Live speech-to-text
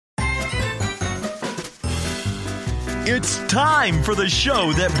It's time for the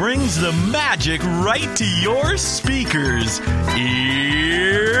show that brings the magic right to your speakers.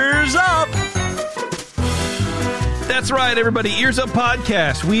 Ears Up! That's right, everybody. Ears Up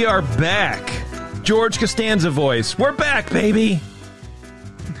Podcast. We are back. George Costanza voice. We're back, baby.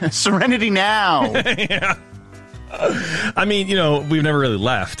 Serenity now. Yeah. I mean, you know, we've never really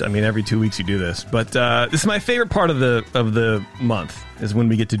left. I mean, every 2 weeks you do this, but this is my favorite part of the month is when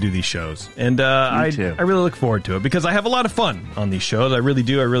we get to do these shows, and I really look forward to it because I have a lot of fun on these shows. I really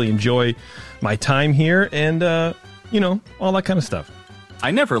do. I really enjoy my time here, and you know, all that kind of stuff.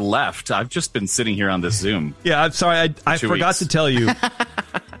 I never left. I've just been sitting here on this Zoom. Yeah, I'm sorry. I forgot to tell you.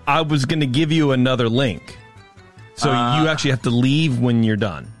 I was going to give you another link, so you actually have to leave when you're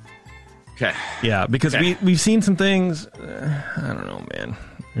done. Okay. Yeah, because we've seen some things. I don't know, man.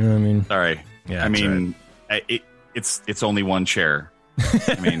 You know what I mean? Sorry. Yeah. I mean, it's only one chair.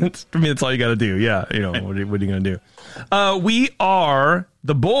 I mean, for me, that's all you got to do. Yeah. You know, what are you going to do? We are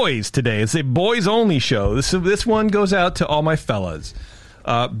the boys today. It's a boys only show. This one goes out to all my fellas.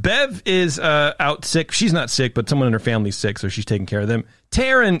 Bev is out sick. She's not sick, but someone in her family's sick, so she's taking care of them.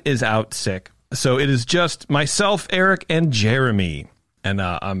 Taryn is out sick, so it is just myself, Eric, and Jeremy. And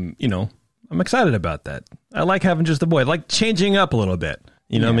I'm excited about that. I like having just the boy. I like changing up a little bit.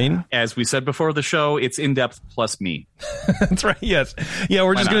 You know what I mean? As we said before the show, it's in-depth plus me. That's right, yes. Yeah,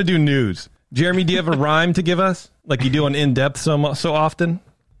 we're just going to do news. Jeremy, do you have a rhyme to give us? Like you do on In-Depth so often?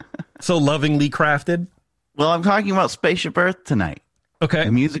 So lovingly crafted? Well, I'm talking about Spaceship Earth tonight. Okay.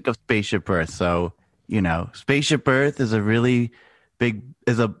 The music of Spaceship Earth. So, you know, Spaceship Earth is a really big...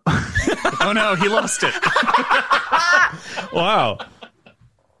 Oh, no, he lost it. Wow.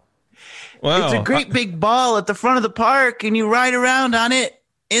 Wow. It's a great big ball at the front of the park, and you ride around on it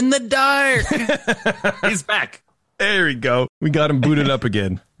in the dark. He's back. There we go. We got him booted up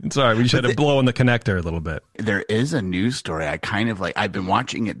again. It's all right. We just had to blow on the connector a little bit. There is a news story. I've been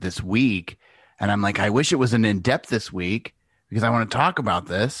watching it this week, and I'm like, I wish it was an in-depth this week because I want to talk about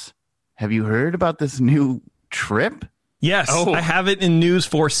this. Have you heard about this new trip? Yes. Oh. I have it in News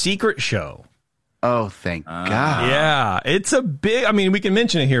 4 Secret Show. Oh, thank God. Yeah, it's a big... I mean, we can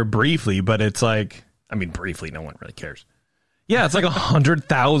mention it here briefly, but it's like... I mean, briefly, no one really cares. Yeah, it's like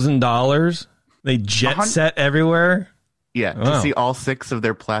 $100,000. They jet set everywhere. Yeah, to see all 6 of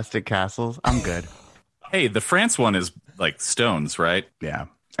their plastic castles. I'm good. Hey, the France one is like stones, right? Yeah.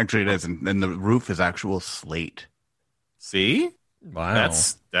 Actually, it isn't. And the roof is actual slate. See? Wow.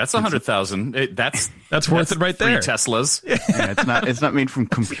 That's 100,000. That's worth it right there. 3 Teslas. Yeah, it's not made from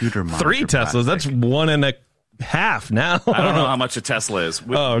computer monitor 3 Teslas. plastic. That's 1.5 now. I don't know how much a Tesla is.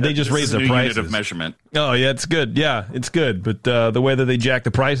 They just raised the prices. Unit of measurement. Oh yeah, it's good. Yeah, it's good. But the way that they jack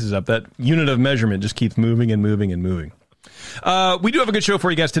the prices up, that unit of measurement just keeps moving and moving and moving. We do have a good show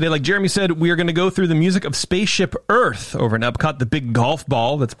for you guys today. Like Jeremy said, we are going to go through the music of Spaceship Earth over in Epcot, the big golf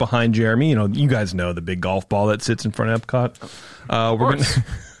ball that's behind Jeremy. You know, you guys know the big golf ball that sits in front of Epcot.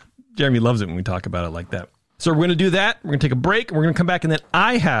 Jeremy loves it when we talk about it like that. So we're going to do that. We're going to take a break. And we're going to come back, and then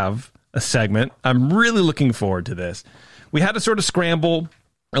I have a segment. I'm really looking forward to this. We had to sort of scramble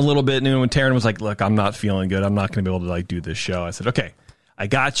a little bit. And when Taryn was like, look, I'm not feeling good. I'm not going to be able to do this show. I said, okay, I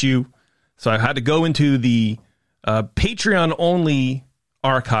got you. So I had to go into the Patreon only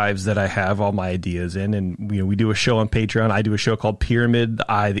archives that I have all my ideas in, and we do a show on Patreon. I do a show called Pyramid,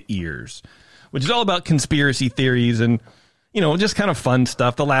 the Eye, the Ears, which is all about conspiracy theories and just kind of fun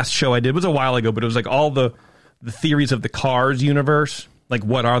stuff. The last show I did was a while ago, but it was like all the theories of the Cars universe, like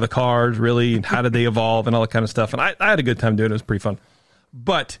what are the cars really and how did they evolve and all that kind of stuff. And I had a good time doing it. It was pretty fun,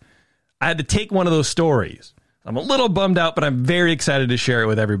 but I had to take one of those stories. I'm a little bummed out, but I'm very excited to share it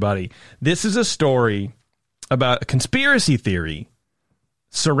with everybody. This is a story about a conspiracy theory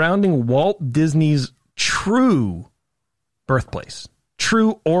surrounding Walt Disney's true birthplace,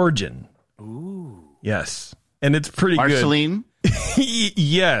 true origin. Ooh. Yes. And it's pretty Marceline? good.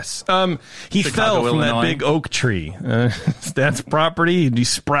 Yes. He Chicago, fell from Illinois. that big oak tree. That's property. He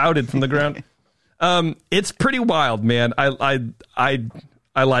sprouted from the ground. It's pretty wild, man. I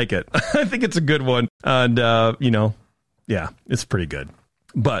like it. I think it's a good one. And, yeah, it's pretty good.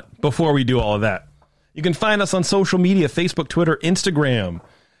 But before we do all of that, you can find us on social media, Facebook, Twitter, Instagram.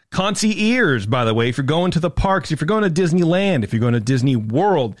 Concierge, by the way, if you're going to the parks, if you're going to Disneyland, if you're going to Disney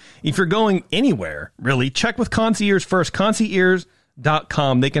World, if you're going anywhere, really, check with Concierge first,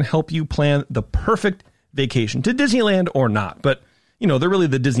 concierge.com. They can help you plan the perfect vacation to Disneyland or not. But, they're really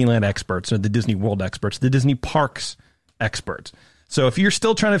the Disneyland experts or the Disney World experts, the Disney Parks experts. So if you're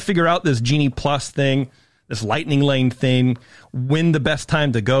still trying to figure out this Genie Plus thing, this Lightning Lane thing, when the best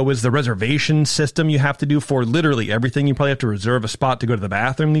time to go is, the reservation system you have to do for literally everything. You probably have to reserve a spot to go to the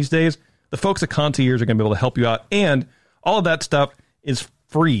bathroom these days. The folks at Concierge are going to be able to help you out, and all of that stuff is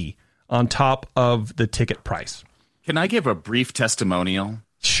free on top of the ticket price. Can I give a brief testimonial?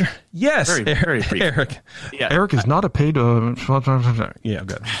 Sure. Yes, Very brief. Eric. Yeah. Eric is not a paid. Yeah,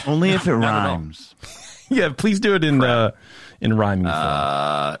 good. Only if it rhymes. Yeah, please do it in rhyming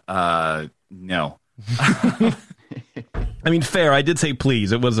form. No. I mean, fair. I did say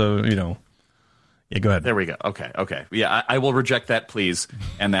please. It was a. Yeah, go ahead. There we go. Okay. Yeah, I will reject that please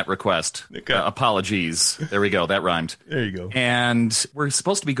and that request. Okay. Apologies. There we go. That rhymed. There you go. And we're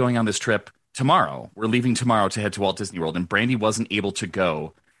supposed to be going on this trip tomorrow. We're leaving tomorrow to head to Walt Disney World, and Brandy wasn't able to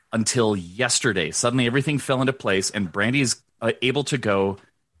go until yesterday. Suddenly, everything fell into place, and Brandy is able to go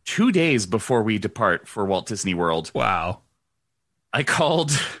 2 days before we depart for Walt Disney World. Wow. I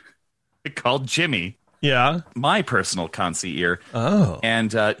called Jimmy. Yeah. My personal concierge. Oh.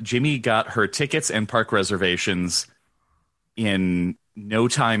 And Jimmy got her tickets and park reservations in no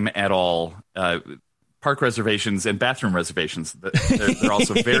time at all. Park reservations and bathroom reservations. They're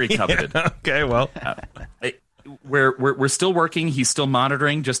also very coveted. Yeah, okay, well. We're still working. He's still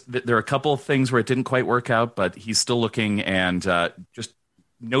monitoring. Just there are a couple of things where it didn't quite work out, but he's still looking, and just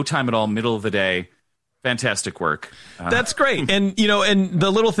no time at all, middle of the day. Fantastic work. That's great. And, and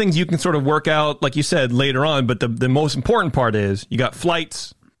the little things you can sort of work out, like you said, later on. But the most important part is you got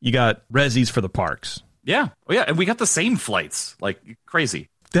flights, you got resis for the parks. Yeah. Oh, yeah. And we got the same flights. Like, crazy.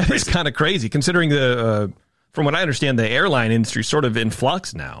 That is kind of crazy, considering from what I understand, the airline industry is sort of in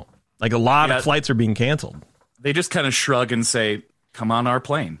flux now. Like, a lot of flights are being canceled. They just kind of shrug and say, come on our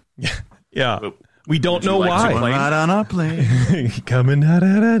plane. Yeah. We don't know why. Come right on our plane. Coming out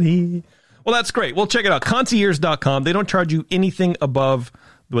of the... Well, that's great. Well, check it out. Concierge.com. They don't charge you anything above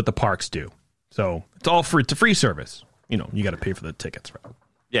what the parks do. So it's all free. It's a free service. You got to pay for the tickets, right?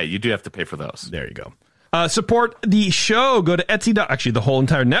 Yeah, you do have to pay for those. There you go. Support the show. Go to Etsy. Actually, the whole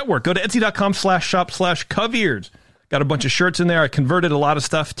entire network. Go to Etsy.com/shop/Coveyears. Got a bunch of shirts in there. I converted a lot of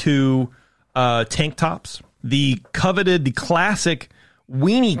stuff to tank tops. The coveted, the classic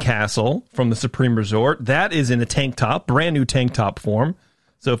Weenie Castle from the Supreme Resort. That is in a tank top, brand new tank top form.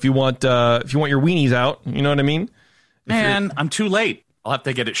 So if you want your weenies out, you know what I mean? Man, I'm too late. I'll have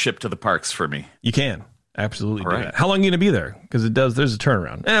to get it shipped to the parks for me. You can. Absolutely do that. How long are you going to be there? Because there's a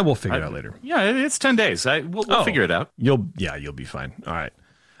turnaround. We'll figure it out later. Yeah, it's 10 days. We'll figure it out. You'll be fine. All right.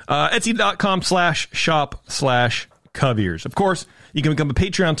 Etsy.com/shop/Coveyears. Of course, you can become a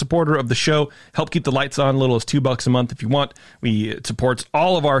Patreon supporter of the show. Help keep the lights on, little as $2 a month if you want. It supports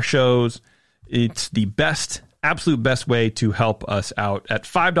all of our shows. It's the absolute best way to help us out. At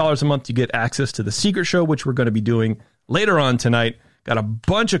 $5 a month, you get access to the Secret Show, which we're going to be doing later on tonight. Got a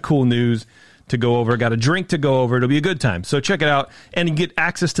bunch of cool news to go over. Got a drink to go over. It'll be a good time. So check it out, and you get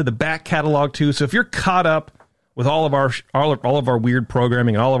access to the back catalog too. So if you're caught up with all of our weird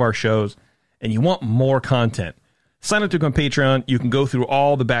programming and all of our shows, and you want more content, sign up to become Patreon. You can go through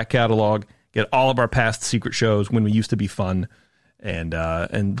all the back catalog, get all of our past Secret Shows when we used to be fun,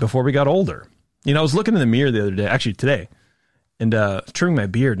 and before we got older. I was looking in the mirror the other day, actually today, and trimming my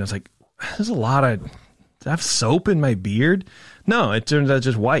beard, and I was like, there's a lot of... Do I have soap in my beard? No, it turns out it's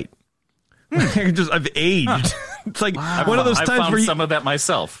just white. I've aged. Huh. It's like one of those times I found where some of that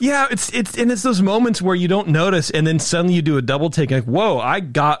myself. Yeah, it's those moments where you don't notice, and then suddenly you do a double take, like, whoa, I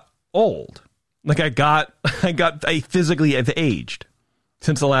got old. Like I physically have aged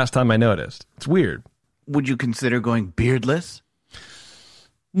since the last time I noticed. It's weird. Would you consider going beardless?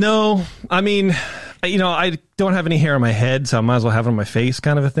 No, I mean, I don't have any hair on my head, so I might as well have it on my face,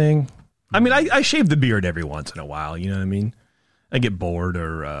 kind of a thing. I mean, I shave the beard every once in a while. You know what I mean? I get bored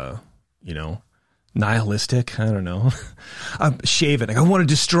or, nihilistic. I don't know. I'm shaving. Like, I want to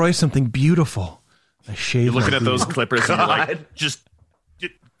destroy something beautiful. I shave. You're looking at those clippers and you're like, just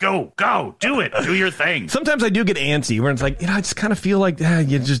go, do it, do your thing. Sometimes I do get antsy where it's like, I just kind of feel like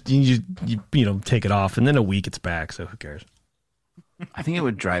you take it off, and then a week it's back. So who cares? I think it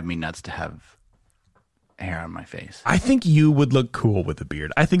would drive me nuts to have hair on my face. I think you would look cool with a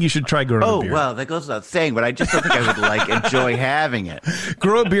beard. I think you should try growing a beard. Oh, well, that goes without saying, but I just don't think I would enjoy having it.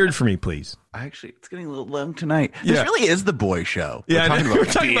 Grow a beard for me, please. Actually, it's getting a little long tonight. Yeah. This really is the boy show. Yeah, we're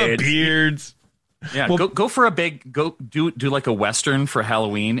talking about beards. Yeah, well, go for do like a Western for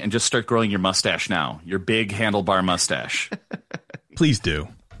Halloween and just start growing your mustache now. Your big handlebar mustache. Please do.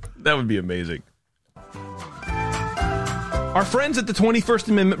 That would be amazing. Our friends at the 21st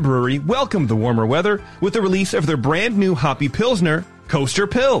Amendment Brewery welcomed the warmer weather with the release of their brand new hoppy Pilsner, Coaster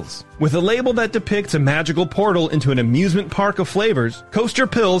Pils. With a label that depicts a magical portal into an amusement park of flavors, Coaster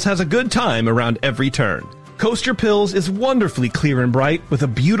Pils has a good time around every turn. Coaster Pills is wonderfully clear and bright with a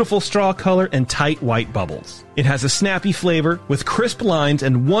beautiful straw color and tight white bubbles. It has a snappy flavor with crisp lines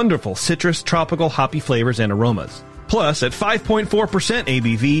and wonderful citrus, tropical, hoppy flavors and aromas. Plus, at 5.4%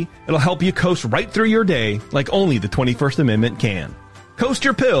 ABV, it'll help you coast right through your day like only the 21st Amendment can.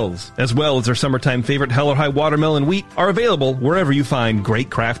 Coaster Pills, as well as their summertime favorite Hell or High Watermelon Wheat, are available wherever you find great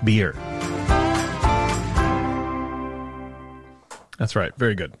craft beer. That's right.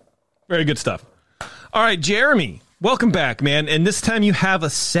 Very good. Very good stuff. All right, Jeremy, welcome back, man. And this time you have a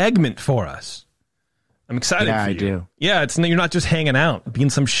segment for us. I'm excited for you. Yeah, I do. Yeah, you're not just hanging out, being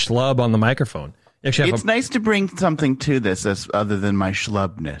some schlub on the microphone. You actually have It's nice to bring something to this other than my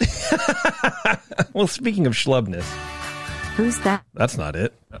schlubness. Well, speaking of schlubness. Who's that? That's not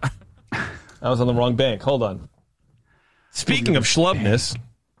it. I was on the wrong bank. Hold on. Speaking of schlubness.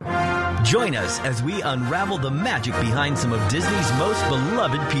 Join us as we unravel the magic behind some of Disney's most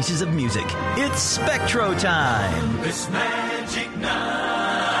beloved pieces of music. It's Spectro time. This magic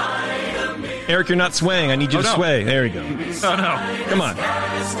night. Eric, you're not swaying. I need you to sway. There we go. Oh, no. Come on.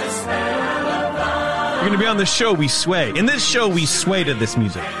 You're going to be on the show We Sway. In this show, we sway to this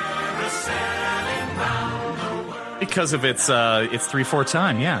music. Because of its 3/4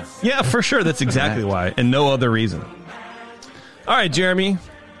 time, yeah. Yeah, for sure. That's exactly why. And no other reason. All right, Jeremy.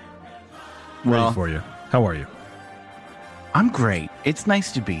 Ready for you. How are you? I'm great. It's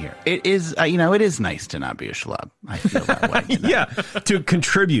nice to be here. It is, it is nice to not be a schlub. I feel that way. Yeah, to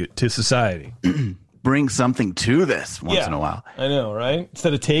contribute to society. Bring something to this once in a while. I know, right?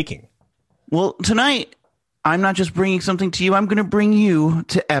 Instead of taking. Well, tonight, I'm not just bringing something to you. I'm going to bring you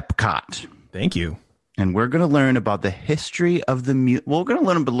to Epcot. Thank you. And we're going to learn about the history of the we're going to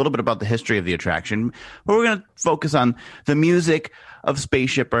learn a little bit about the history of the attraction, but we're going to focus on the music of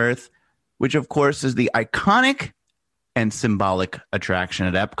Spaceship Earth, which, of course, is the iconic and symbolic attraction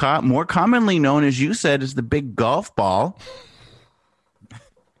at Epcot, more commonly known, as you said, as the big golf ball.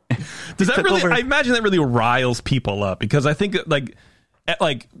 Does that really? I imagine that really riles people up because I think like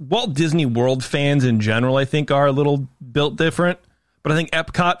Walt Disney World fans in general, I think are a little built different, but I think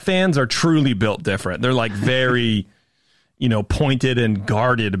Epcot fans are truly built different. They're like very, pointed and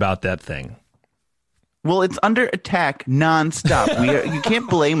guarded about that thing. Well, it's under attack nonstop. You can't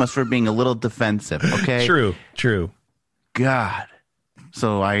blame us for being a little defensive, okay? True. God.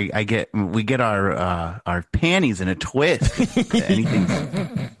 So we get our panties in a twist.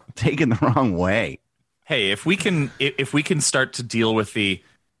 Anything's taken the wrong way. Hey, if we can start to deal with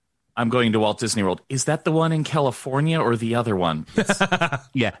I'm going to Walt Disney World. Is that the one in California or the other one?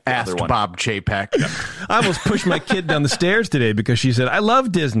 Yeah, asked Bob Chapek. I almost pushed my kid down the stairs today because she said, "I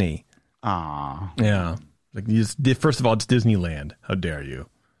love Disney." Aw. Yeah. First of all, it's Disneyland. How dare you?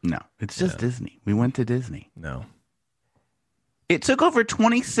 No, it's just Disney. We went to Disney. No. It took over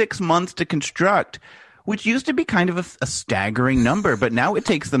 26 months to construct, which used to be kind of a staggering number, but now it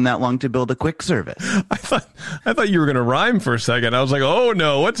takes them that long to build a quick service. I thought you were going to rhyme for a second. I was like, oh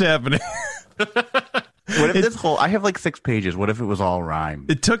no, what's happening? What if I have like 6 pages. What if it was all rhyme?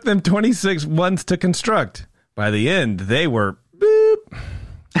 It took them 26 months to construct. By the end, they were boop.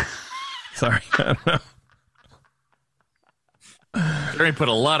 Sorry, I don't know. Jeremy put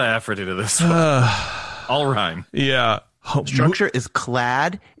a lot of effort into this one. All rhyme. Yeah. Structure is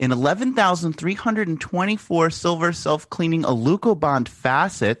clad in 11,324 silver self-cleaning Alucobond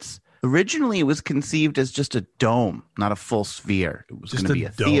facets. Originally, it was conceived as just a dome, not a full sphere. It was going to be a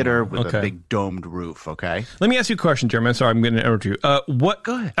theater with a big domed roof, okay? Let me ask you a question, Jeremy. I'm sorry, I'm going to interrupt you. Go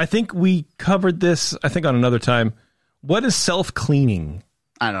ahead. I think we covered this, on another time. What is self-cleaning?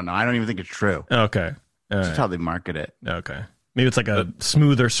 I don't know. I don't even think it's true. Okay. It's just how they market it. Okay. Maybe it's like a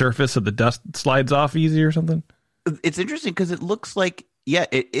smoother surface so the dust slides off easy or something? It's interesting because it looks like,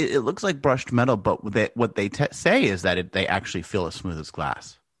 it looks like brushed metal, but what they say is that they actually feel as smooth as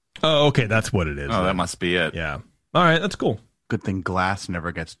glass. Oh, okay. That's what it is. Oh, that must be it. Yeah. All right. That's cool. Good thing glass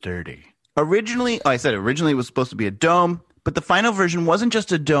never gets dirty. Originally it was supposed to be a dome, but the final version wasn't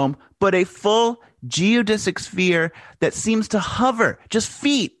just a dome, but a full geodesic sphere that seems to hover just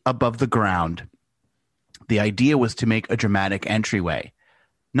feet above the ground. The idea was to make a dramatic entryway,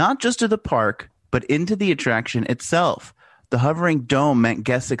 not just to the park, but into the attraction itself. The hovering dome meant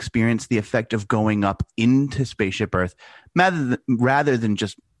guests experienced the effect of going up into Spaceship Earth rather than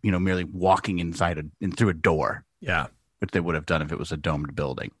just, merely walking inside through a door. Yeah. Which they would have done if it was a domed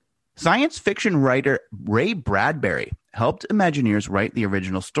building. Science fiction writer Ray Bradbury helped Imagineers write the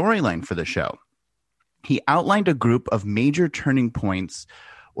original storyline for the show. He outlined a group of major turning points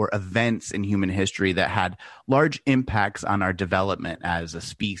or events in human history that had large impacts on our development as a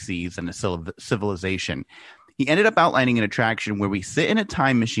species and a civilization. He ended up outlining an attraction where we sit in a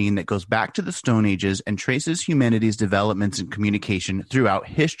time machine that goes back to the Stone Ages and traces humanity's developments in communication throughout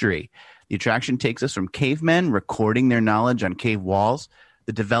history. The attraction takes us from cavemen recording their knowledge on cave walls,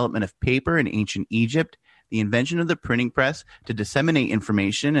 the development of paper in ancient Egypt, the invention of the printing press to disseminate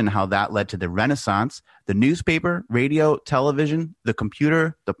information and how that led to the Renaissance, the newspaper, radio, television, the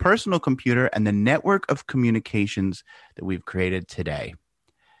computer, the personal computer, and the network of communications that we've created today.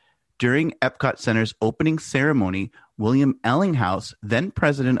 During Epcot Center's opening ceremony, William Ellinghaus, then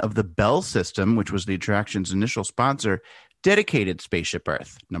president of the Bell System, which was the attraction's initial sponsor, dedicated Spaceship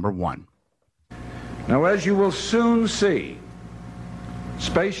Earth, number 1. Now, as you will soon see,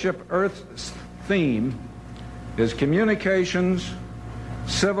 Spaceship Earth's theme is communications,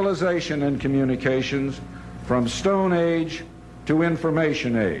 civilization and communications from Stone Age to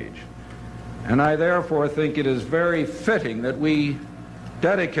Information Age. And I therefore think it is very fitting that we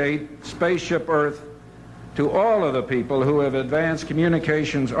dedicate Spaceship Earth to all of the people who have advanced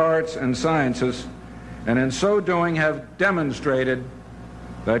communications, arts, and sciences, and in so doing have demonstrated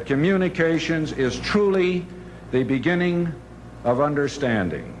that communications is truly the beginning of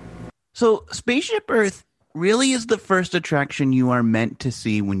understanding. So Spaceship Earth really is the first attraction you are meant to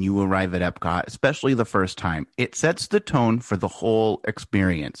see when you arrive at Epcot, especially the first time. It sets the tone for the whole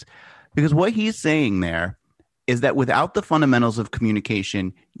experience. Because what he's saying there is that without the fundamentals of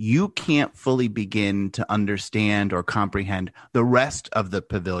communication, you can't fully begin to understand or comprehend the rest of the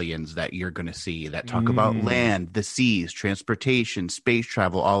pavilions that you're going to see that talk about land, the seas, transportation, space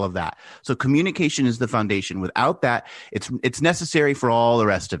travel, all of that. So communication is the foundation. Without that, it's necessary for all the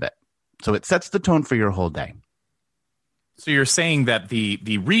rest of it. So it sets the tone for your whole day. So you're saying that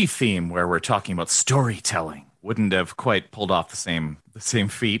the re-theme where we're talking about storytelling wouldn't have quite pulled off the same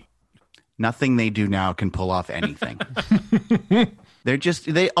feat? Nothing they do now can pull off anything.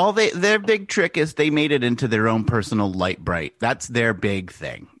 Their big trick is they made it into their own personal light bright. That's their big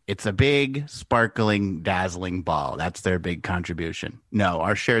thing. It's a big, sparkling, dazzling ball. That's their big contribution. No,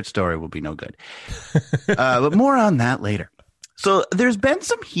 our shared story will be no good. But more on that later. So there's been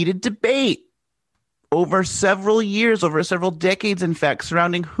some heated debate over several years, over several decades, in fact,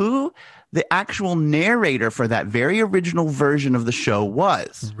 surrounding who the actual narrator for that very original version of the show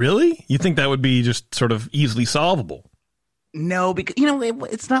was. Really? You think that would be just sort of easily solvable? No, because,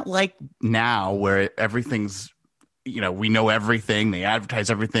 it's not like now where everything's, we know everything. They advertise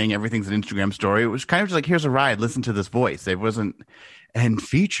everything. Everything's an Instagram story. It was kind of just like, here's a ride. Listen to this voice. It wasn't, and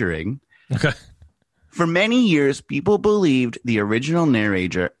featuring. Okay. For many years, people believed the original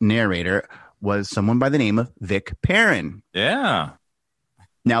narrator was someone by the name of Vic Perrin. Yeah.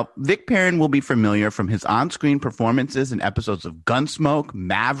 Now, Vic Perrin will be familiar from his on-screen performances in episodes of Gunsmoke,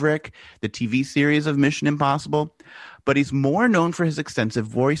 Maverick, the TV series of Mission Impossible, but he's more known for his extensive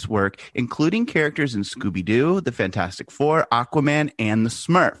voice work, including characters in Scooby-Doo, The Fantastic Four, Aquaman, and the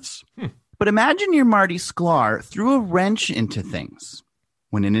Smurfs. But imagine you're Marty Sklar threw a wrench into things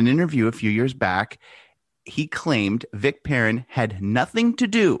when in an interview a few years back, he claimed Vic Perrin had nothing to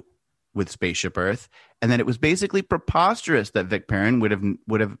do with Spaceship Earth, and that it was basically preposterous that Vic Perrin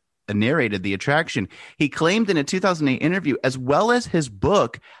would have narrated the attraction. He claimed in a 2008 interview, as well as his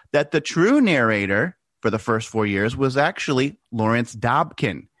book, that the true narrator for the first 4 years was actually Lawrence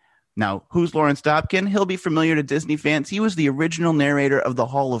Dobkin. Now, who's Lawrence Dobkin? He'll be familiar to Disney fans. He was the original narrator of the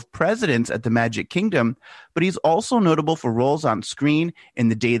Hall of Presidents at the Magic Kingdom, but he's also notable for roles on screen in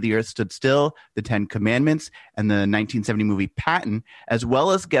The Day the Earth Stood Still, The Ten Commandments, and the 1970 movie Patton, as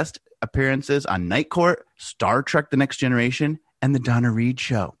well as guest appearances on Night Court, Star Trek The Next Generation, and The Donna Reed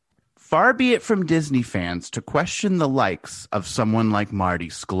Show. Far be it from Disney fans to question the likes of someone like Marty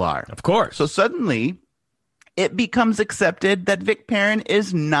Sklar. Of course. So suddenly, it becomes accepted that Vic Perrin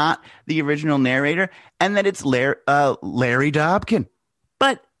is not the original narrator and that it's Larry Dobkin.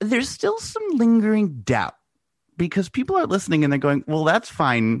 But there's still some lingering doubt because people are listening and they're going, well, that's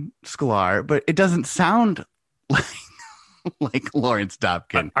fine, Sklar, but it doesn't sound like Lawrence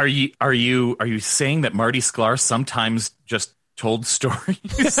Dobkin. Are you saying that Marty Sklar sometimes just told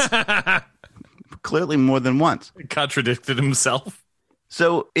stories? Clearly more than once. Contradicted himself.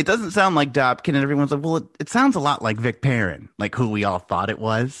 So it doesn't sound like Dobkin, and everyone's like, well, it sounds a lot like Vic Perrin, like who we all thought it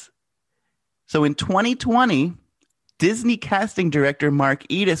was. So in 2020, Disney casting director Mark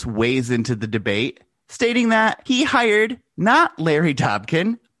Edis weighs into the debate, stating that he hired not Larry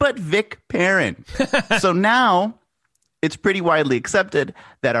Dobkin, but Vic Perrin. So now it's pretty widely accepted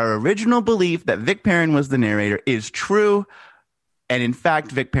that our original belief that Vic Perrin was the narrator is true. And in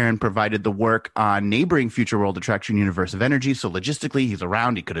fact, Vic Perrin provided the work on neighboring Future World attraction Universe of Energy. So logistically, he's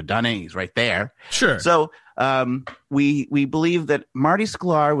around. He could have done it. He's right there. Sure. So we believe that Marty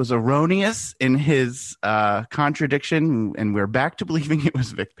Sklar was erroneous in his contradiction, and we're back to believing it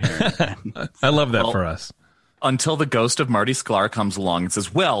was Vic Perrin. I love that for us. Until the ghost of Marty Sklar comes along and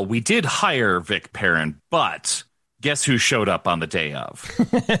says, well, we did hire Vic Perrin, but guess who showed up on the day of?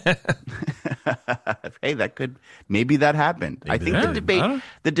 Hey, maybe that happened. I think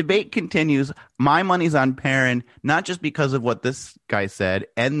the debate continues. My money's on Perrin, not just because of what this guy said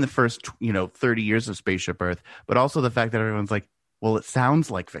and the first 30 years of Spaceship Earth, but also the fact that everyone's like, well, it sounds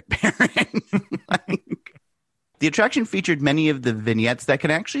like Vic Perrin. The attraction featured many of the vignettes that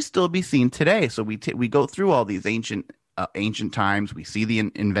can actually still be seen today. So we go through all these ancient times. We see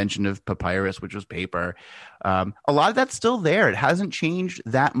the invention of papyrus, which was paper. A lot of that's still there. It hasn't changed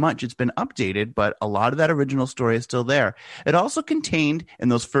that much. It's been updated, but a lot of that original story is still there. It also contained, in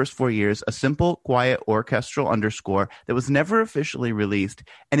those first 4 years, a simple, quiet orchestral underscore that was never officially released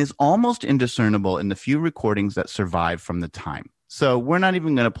and is almost indiscernible in the few recordings that survive from the time. So we're not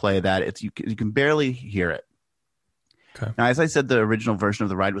even going to play that. You can barely hear it. Okay. Now, as I said, the original version of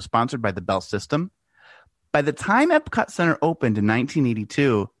the ride was sponsored by the Bell System. By the time Epcot Center opened in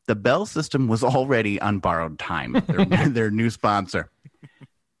 1982, the Bell System was already on borrowed time, their new sponsor.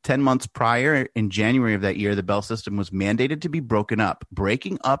 10 months prior, in January of that year, the Bell System was mandated to be broken up,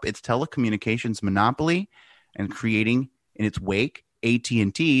 breaking up its telecommunications monopoly and creating, in its wake,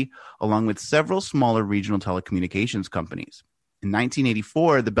 AT&T, along with several smaller regional telecommunications companies. In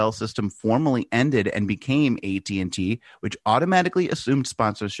 1984, the Bell System formally ended and became AT&T, which automatically assumed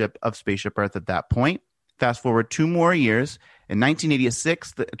sponsorship of Spaceship Earth at that point. Fast forward 2 more years. In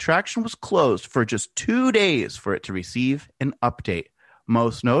 1986, the attraction was closed for just 2 days for it to receive an update.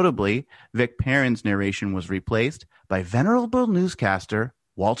 Most notably, Vic Perrin's narration was replaced by venerable newscaster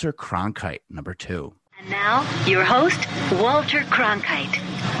Walter Cronkite, number 2. And now, your host, Walter Cronkite.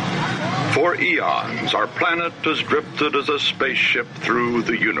 For eons, our planet has drifted as a spaceship through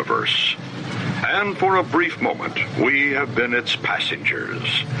the universe. And for a brief moment, we have been its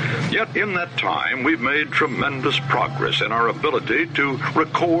passengers. Yet in that time, we've made tremendous progress in our ability to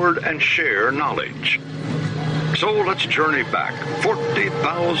record and share knowledge. So let's journey back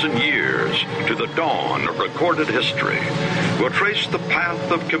 40,000 years to the dawn of recorded history. We'll trace the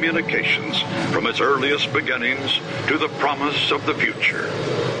path of communications from its earliest beginnings to the promise of the future.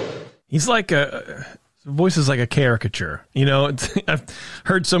 He's like his voice is like a caricature. I've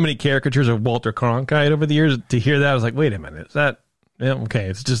heard so many caricatures of Walter Cronkite over the years. To hear that, I was like, wait a minute, is that okay?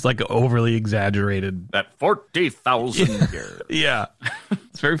 It's just like overly exaggerated. That 40,000 years. Yeah,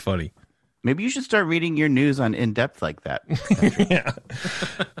 it's very funny. Maybe you should start reading your news on In Depth like that. Yeah.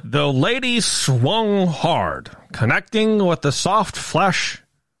 The lady swung hard, connecting with the soft flesh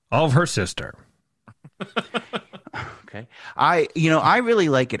of her sister. Okay. I really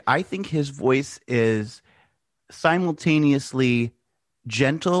like it. I think his voice is simultaneously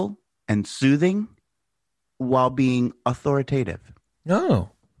gentle and soothing while being authoritative. Oh,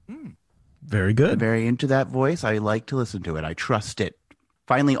 very good. I'm very into that voice. I like to listen to it. I trust it.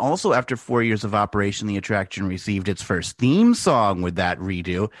 Finally, also after 4 years of operation, the attraction received its first theme song with that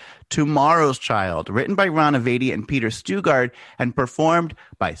redo, Tomorrow's Child, written by Ron Avedi and Peter Stugard and performed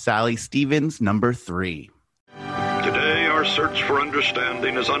by Sally Stevens, number 3. Today, our search for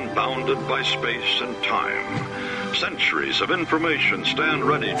understanding is unbounded by space and time. Centuries of information stand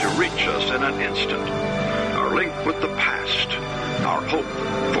ready to reach us in an instant. Our link with the past, our hope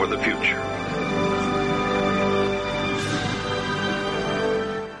for the future.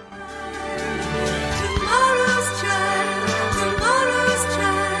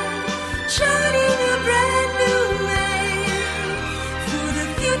 Shining a brand new way, for the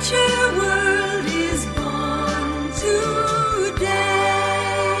future world is born today.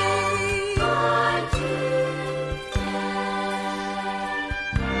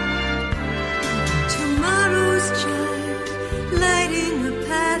 Tomorrow's child, lighting the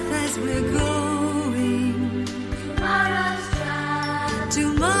path as we're going.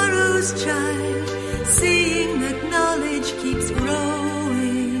 Tomorrow's child, seeing that knowledge keeps growing.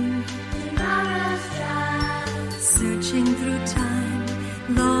 Searching through time,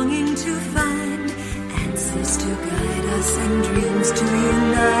 longing to find answers to guide us and dreams to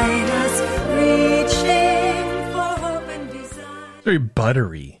unite us, reaching for hope and desire. Very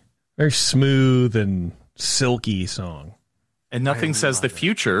buttery, very smooth and silky song. And nothing says the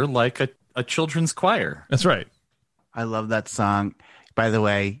future like a children's choir. That's right. I love that song. By the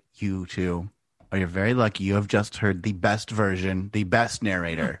way, you two you're very lucky. You have just heard the best version, the best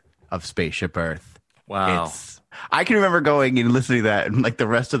narrator of Spaceship Earth. Wow. I can remember going and listening to that, and like the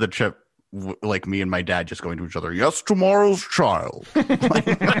rest of the trip, like me and my dad just going to each other, yes, tomorrow's child,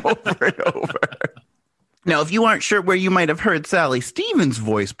 like, over and over. Now, if you aren't sure where you might have heard Sally Stevens'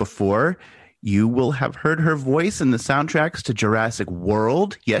 voice before, you will have heard her voice in the soundtracks to Jurassic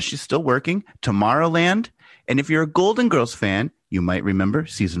World. Yes, she's still working. Tomorrowland. And if you're a Golden Girls fan, you might remember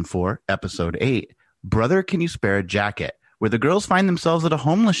season 4, episode 8, Brother, Can You Spare a Jacket, where the girls find themselves at a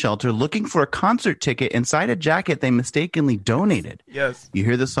homeless shelter looking for a concert ticket inside a jacket they mistakenly donated. Yes. You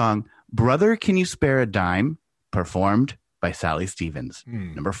hear the song, Brother, Can You Spare a Dime, performed by Sally Stevens.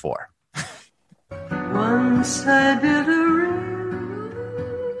 Number 4. Once I built a road,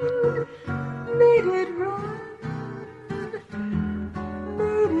 made it run,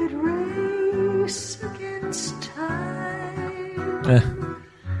 made it race against time.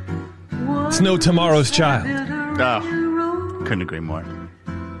 It's no tomorrow's child. Oh, couldn't agree more.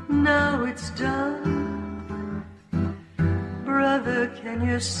 Now it's done. Brother, can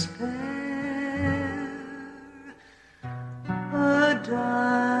you spare a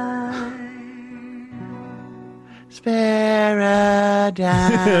dime? Spare a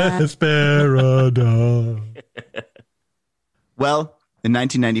dime. Spare a dime. Well, in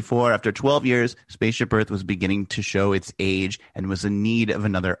 1994, after 12 years, Spaceship Earth was beginning to show its age and was in need of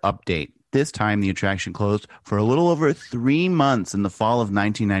another update. This time, the attraction closed for a little over 3 months in the fall of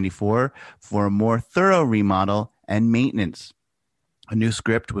 1994 for a more thorough remodel and maintenance. A new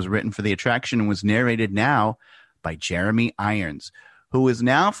script was written for the attraction and was narrated now by Jeremy Irons, who is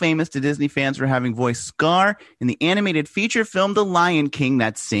now famous to Disney fans for having voiced Scar in the animated feature film The Lion King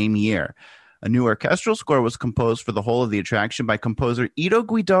that same year. A new orchestral score was composed for the whole of the attraction by composer Ito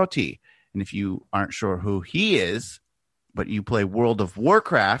Guidotti. And if you aren't sure who he is, but you play World of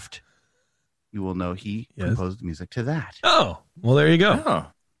Warcraft, you will know he composed the music to that. Oh, well, there you go. Oh.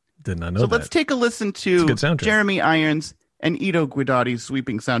 Did not know So that. let's take a listen to It's a good soundtrack. Jeremy Irons and Ito Guidotti's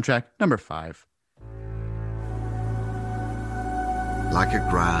sweeping soundtrack, number 5. Like a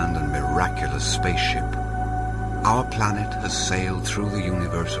grand and miraculous spaceship, our planet has sailed through the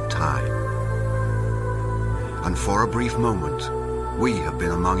universe of time. And for a brief moment, we have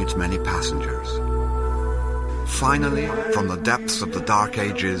been among its many passengers. Finally, from the depths of the Dark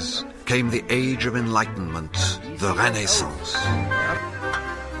Ages, came the Age of Enlightenment, the Renaissance.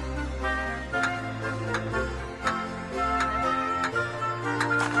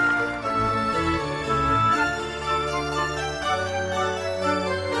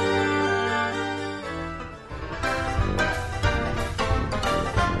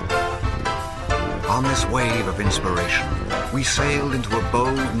 On this wave of inspiration, we sailed into a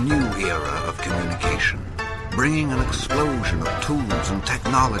bold new era of communication, bringing an explosion of tools and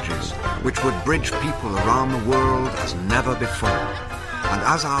technologies which would bridge people around the world as never before. And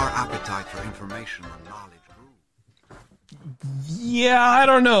as our appetite for information and knowledge grew... Yeah, I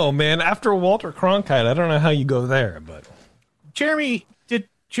don't know, man. After Walter Cronkite, I don't know how you go there, but... Did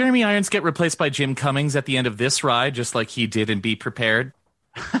Jeremy Irons get replaced by Jim Cummings at the end of this ride, just like he did in Be Prepared?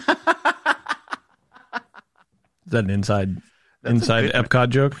 Is that an inside Epcot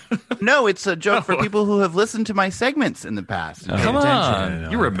joke? No, it's a joke for people who have listened to my segments in the past. Come on,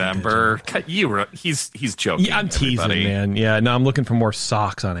 you remember? He's joking. Yeah, I'm teasing, everybody. man. Yeah, no, I'm looking for more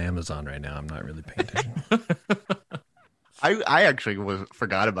socks on Amazon right now. I'm not really paying attention. I actually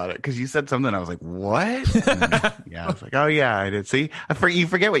forgot about it because you said something. I was like, what? Yeah, I was like, oh, yeah, I did. See, you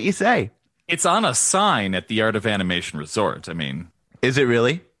forget what you say. It's on a sign at the Art of Animation Resort. I mean, is it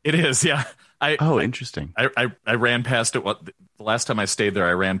really? It is, yeah. Interesting. I ran past it. The last time I stayed there,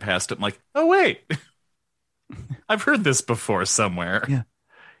 I ran past it. I'm like, oh, wait. I've heard this before somewhere. Yeah.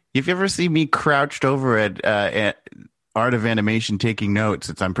 If you ever see me crouched over at Art of Animation taking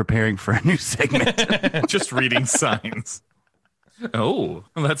notes, I'm preparing for a new segment. Just reading signs. Oh,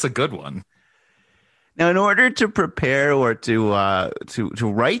 that's a good one. Now, in order to prepare or to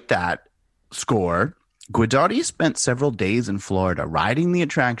write that score, Guidotti spent several days in Florida riding the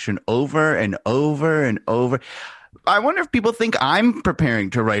attraction over and over and over. I wonder if people think I'm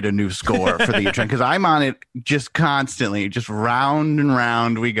preparing to write a new score for the attraction because I'm on it just constantly, just round and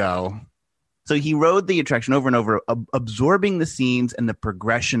round we go. So he rode the attraction over and over, absorbing the scenes and the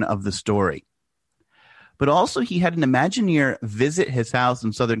progression of the story. But also he had an Imagineer visit his house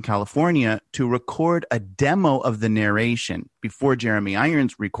in Southern California to record a demo of the narration before Jeremy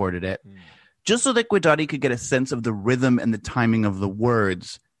Irons recorded it. Just so that Guidotti could get a sense of the rhythm and the timing of the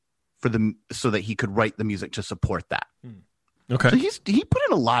words so that he could write the music to support that. Okay. So he put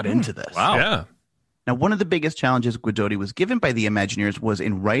in a lot into this. Wow. Yeah. Now, one of the biggest challenges Guidotti was given by the Imagineers was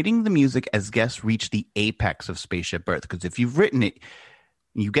in writing the music as guests reached the apex of Spaceship Earth. Because if you've written it,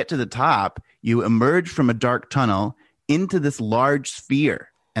 You get to the top, you emerge from a dark tunnel into this large sphere.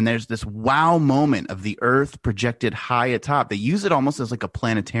 And there's this wow moment of the Earth projected high atop. They use it almost as like a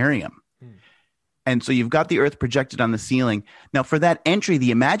planetarium. And so you've got the Earth projected on the ceiling. Now, for that entry, the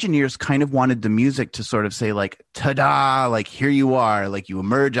Imagineers kind of wanted the music to sort of say like, ta-da, like here you are, like you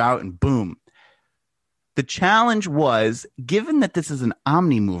emerge out and boom. The challenge was, given that this is an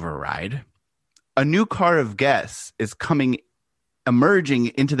Omnimover ride, a new car of guests is emerging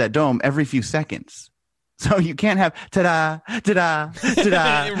into that dome every few seconds. So you can't have ta-da, ta-da,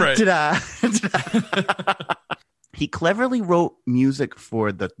 ta-da, Right. ta-da, ta-da. He cleverly wrote music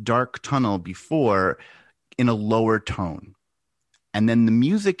for the dark tunnel before in a lower tone. And then the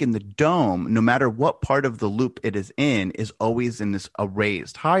music in the dome, no matter what part of the loop it is in, is always in this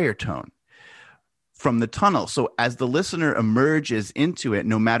raised higher tone from the tunnel. So as the listener emerges into it,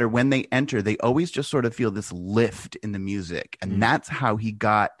 no matter when they enter, they always just sort of feel this lift in the music. And that's how he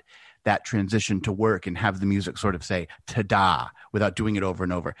got that transition to work and have the music sort of say ta-da without doing it over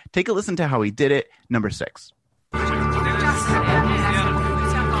and over. Take a listen to how he did it. Number 6.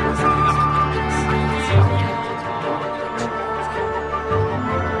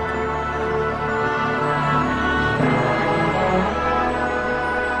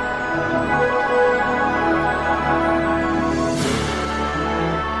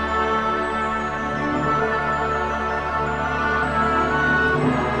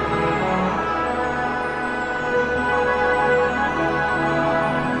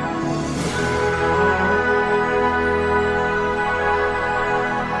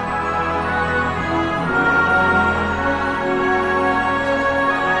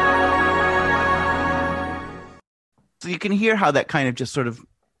 So you can hear how that kind of just sort of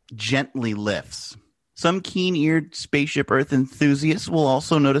gently lifts. Some keen-eared Spaceship Earth enthusiasts will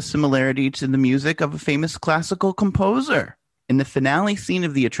also notice similarity to the music of a famous classical composer. In the finale scene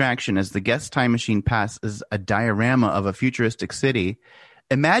of the attraction, as the guest time machine passes a diorama of a futuristic city,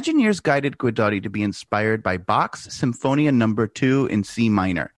 Imagineers guided Guidotti to be inspired by Bach's Symphonia No. 2 in C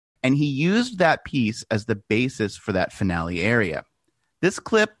minor, and he used that piece as the basis for that finale area. This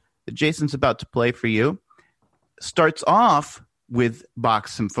clip that Jason's about to play for you starts off with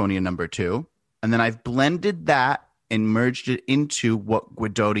Bach's Symphonia No. 2, and then I've blended that and merged it into what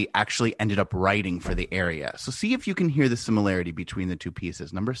Guidotti actually ended up writing for the area. So see if you can hear the similarity between the two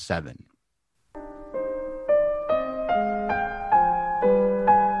pieces. Number 7.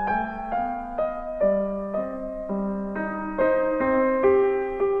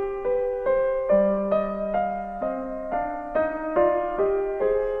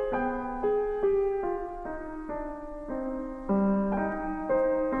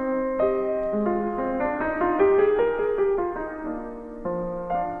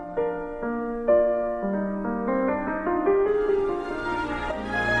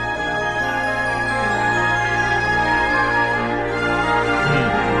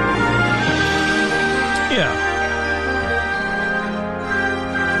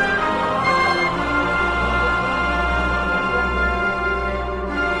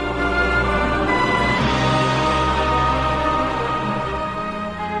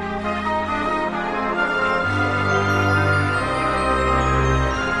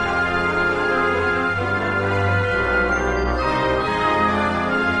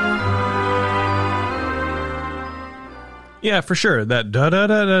 Yeah, for sure. That da da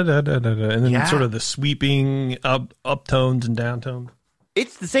da da da da da, and then Yeah. sort of the sweeping up tones and down tones.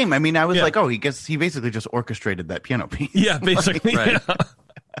 It's the same. I mean, I was Yeah. like, oh, he basically just orchestrated that piano piece. Yeah, basically. Right. Yeah.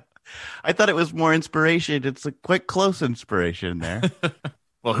 I thought it was more inspiration. It's a quite close inspiration there.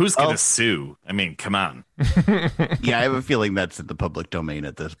 Well, who's going to sue? I mean, come on. Yeah, I have a feeling that's in the public domain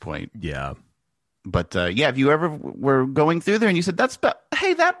at this point. Yeah. But yeah, if you ever were going through there and you said, that's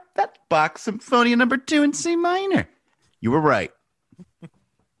Bach's Symphonia No. 2 in C minor, you were right.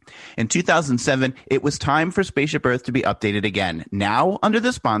 In 2007, it was time for Spaceship Earth to be updated again, now under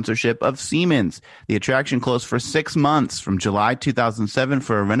the sponsorship of Siemens. The attraction closed for 6 months from July 2007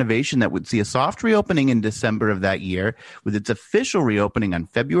 for a renovation that would see a soft reopening in December of that year, with its official reopening on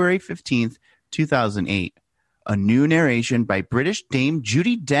February 15th, 2008. A new narration by British Dame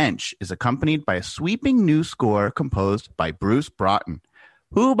Judi Dench is accompanied by a sweeping new score composed by Bruce Broughton,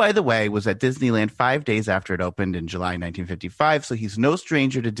 who, by the way, was at Disneyland 5 days after it opened in July 1955, so he's no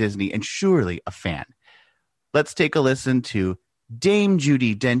stranger to Disney and surely a fan. Let's take a listen to Dame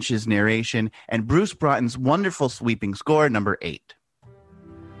Judi Dench's narration and Bruce Broughton's wonderful sweeping score, number 8.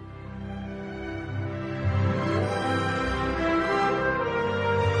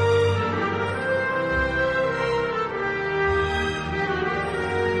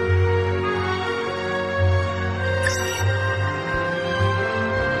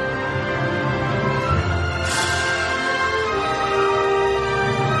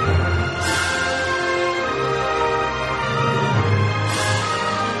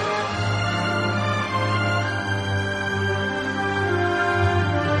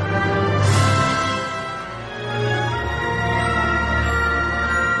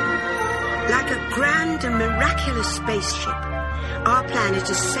 a miraculous spaceship, our planet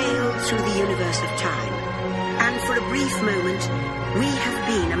has sailed through the universe of time, and for a brief moment, we have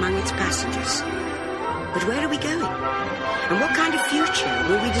been among its passengers. But where are we going? And what kind of future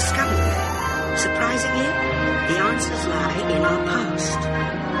will we discover there? Surprisingly, the answers lie in our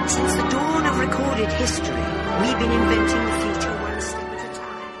past. Since the dawn of recorded history, we've been inventing the future one step at a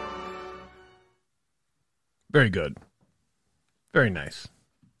time. Very good. Very nice.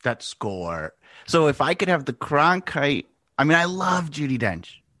 That score. So if I could have the Cronkite, I mean, I love Judi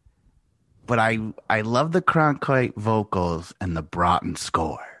Dench, but I love the Cronkite vocals and the Broughton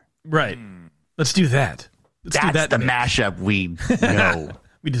score. Right. Let's do that. Let's do that. That's the mashup we know.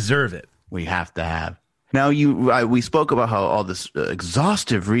 We deserve it. We have to have. Now, we spoke about how all this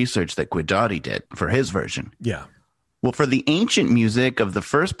exhaustive research that Guidotti did for his version. Yeah. Well, for the ancient music of the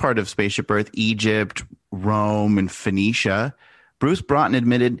first part of Spaceship Earth, Egypt, Rome, and Phoenicia, Bruce Broughton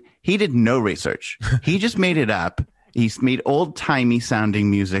admitted he did no research. He just made it up. He's made old-timey sounding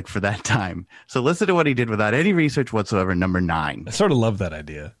music for that time. So listen to what he did without any research whatsoever, number 9. I sort of love that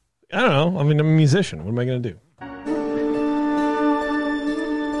idea. I don't know. I mean, I'm a musician. What am I going to do?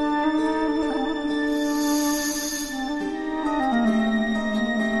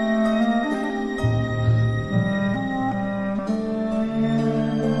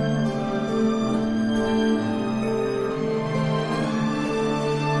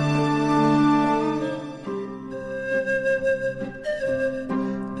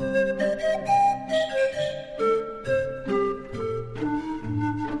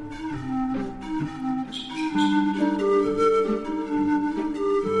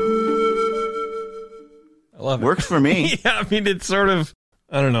 Works for me. Yeah, I mean, it's sort of,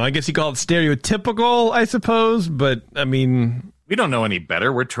 I don't know, I guess you call it stereotypical, I suppose, but I mean... We don't know any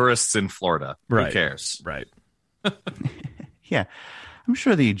better. We're tourists in Florida. Right. Who cares? Right. Yeah. I'm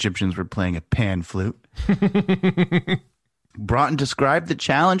sure the Egyptians were playing a pan flute. Broughton described the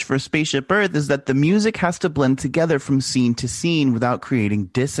challenge for Spaceship Earth is that the music has to blend together from scene to scene without creating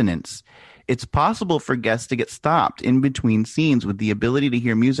dissonance. It's possible for guests to get stopped in between scenes with the ability to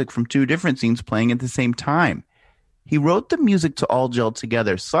hear music from 2 different scenes playing at the same time. He wrote the music to all gel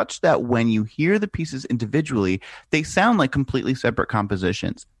together such that when you hear the pieces individually, they sound like completely separate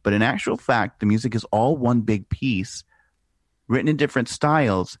compositions. But in actual fact, the music is all one big piece, written in different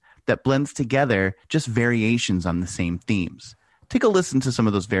styles, that blends together, just variations on the same themes. Take a listen to some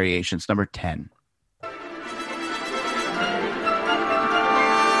of those variations. Number 10.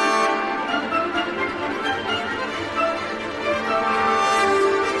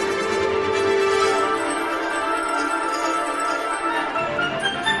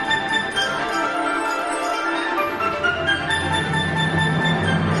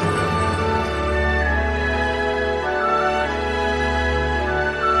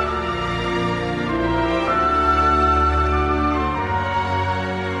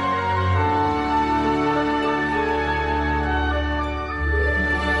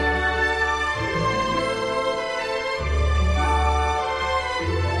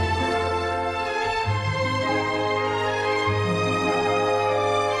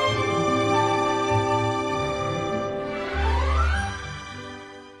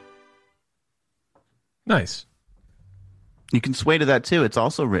 Nice. You can sway to that too. It's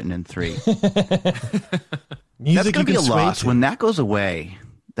also written in 3. Music That's going to be a loss to. when that goes away.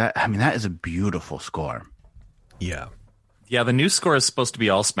 That is a beautiful score. Yeah. Yeah, the new score is supposed to be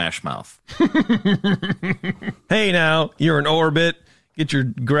all Smash Mouth. Hey, now you're in orbit. Get your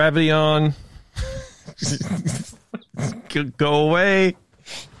gravity on. Go away.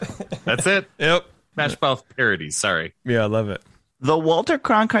 That's it. Yep. Smash Mouth parody. Sorry. Yeah, I love it. Though Walter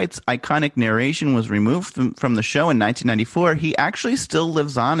Cronkite's iconic narration was removed from the show in 1994, he actually still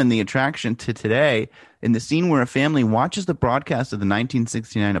lives on in the attraction to today. In the scene where a family watches the broadcast of the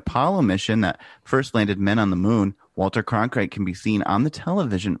 1969 Apollo mission that first landed men on the moon, Walter Cronkite can be seen on the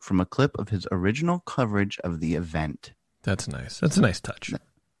television from a clip of his original coverage of the event. That's nice. That's a nice touch. That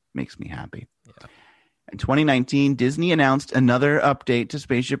makes me happy. Yeah. In 2019, Disney announced another update to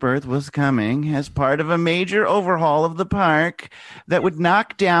Spaceship Earth was coming as part of a major overhaul of the park that would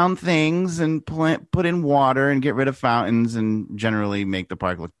knock down things and put in water and get rid of fountains and generally make the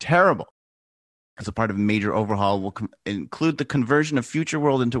park look terrible. As a part of a major overhaul, will include the conversion of Future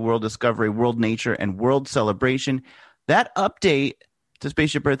World into World Discovery, World Nature, and World Celebration. That update to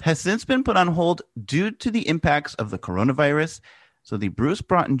Spaceship Earth has since been put on hold due to the impacts of the coronavirus. So the Bruce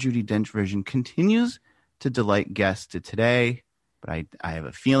Broughton Judi Dench version continues to delight guests to today, but I have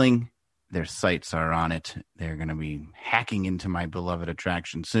a feeling their sights are on it. They're going to be hacking into my beloved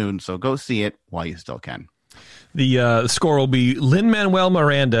attraction soon, so go see it while you still can. The score will be Lin-Manuel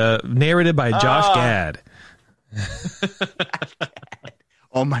Miranda, narrated by Josh Gad.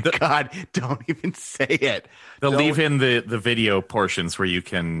 Oh my God! Don't even say it. They'll leave in the video portions where you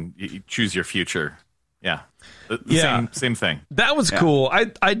can choose your future. Yeah, same thing. That was cool.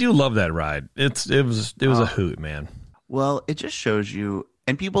 I do love that ride. It was a hoot, man. Well, it just shows you,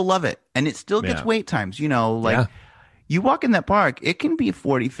 and people love it, and it still gets wait times. You know, like you walk in that park, it can be a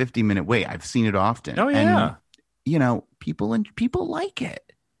 40, 50-minute wait. I've seen it often. Oh yeah. And, you know, people like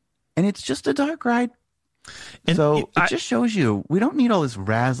it, and it's just a dark ride. And so it just shows you we don't need all this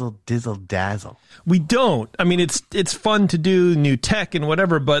razzle dizzle dazzle. We don't. I mean, it's fun to do new tech and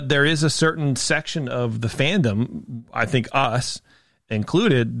whatever, but there is a certain section of the fandom, I think us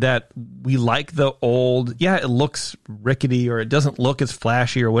included, that we like the old. Yeah, it looks rickety or it doesn't look as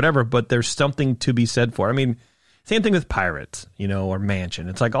flashy or whatever, but there's something to be said for. I mean, same thing with Pirates, you know, or Mansion.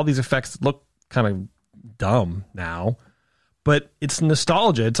 It's like all these effects look kind of dumb now, but it's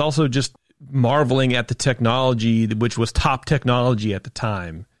nostalgia. It's also just marveling at the technology, which was top technology at the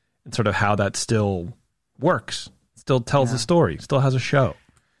time, and sort of how that still works, still tells a story, still has a show.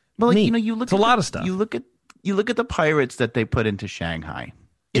 Well, you know, you look at a lot of stuff. You look at the Pirates that they put into Shanghai.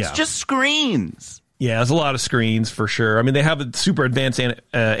 It's just screens. Yeah, there's a lot of screens for sure. I mean, they have super advanced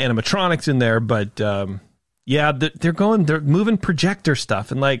animatronics in there, but they're moving projector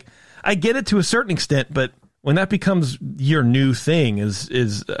stuff, and like I get it to a certain extent, but when that becomes your new thing,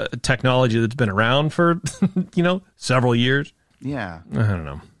 is technology that's been around for several years. Yeah, I don't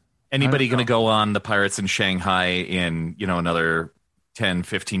know. Anybody going to go on the Pirates in Shanghai in another 10,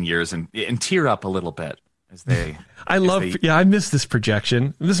 15 years and tear up a little bit as they? I miss this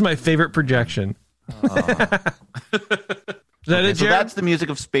projection. This is my favorite projection. Is that it, so Jared? that's the music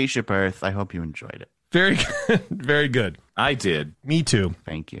of Spaceship Earth. I hope you enjoyed it. Very good. Very good. I did. Me too.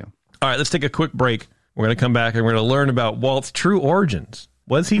 Thank you. All right, let's take a quick break. We're going to come back and we're going to learn about Walt's true origins.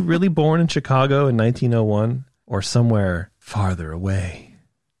 Was he really born in Chicago in 1901 or somewhere farther away?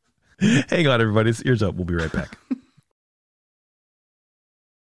 Hang on, everybody. Ears up. We'll be right back.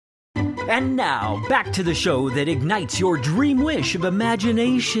 And now, back to the show that ignites your dream wish of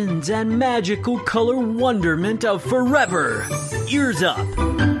imaginations and magical color wonderment of forever. Ears Up.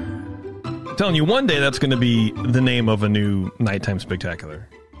 I'm telling you, one day that's going to be the name of a new nighttime spectacular.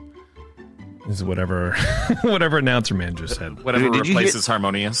 This is whatever announcer man just said. Whatever replaces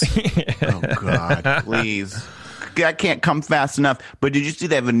Harmonious. Oh, God, please. That can't come fast enough. But did you see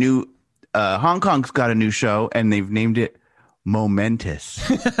they have a new... Hong Kong's got a new show, and they've named it Momentous.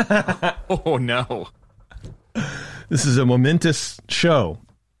 Oh, no. This is a momentous show.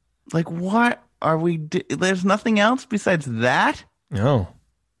 Like, what are we... There's nothing else besides that? No.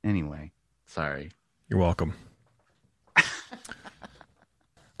 Anyway, sorry. You're welcome.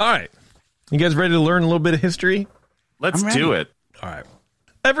 All right. You guys ready to learn a little bit of history? Let's do it. All right.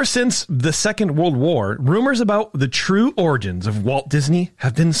 Ever since the Second World War, rumors about the true origins of Walt Disney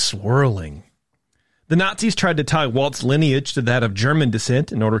have been swirling. The Nazis tried to tie Walt's lineage to that of German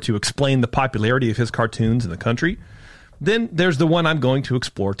descent in order to explain the popularity of his cartoons in the country. Then there's the one I'm going to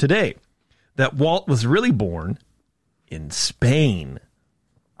explore today, that Walt was really born in Spain.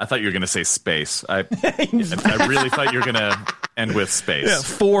 I thought you were going to say space. I really thought you were going to end with space. Yeah,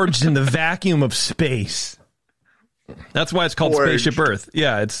 forged in the vacuum of space. That's why it's called Spaceship Earth.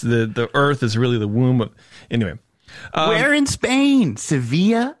 Yeah, it's the Earth is really the womb of... Anyway. Where in Spain?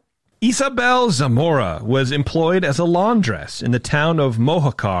 Sevilla? Isabel Zamora was employed as a laundress in the town of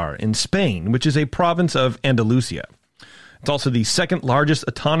Mojácar in Spain, which is a province of Andalusia. It's also the second largest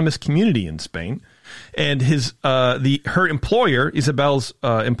autonomous community in Spain. And her employer, Isabel's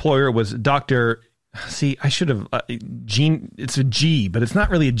employer, was Dr. See, I should have Jean. It's a G, but it's not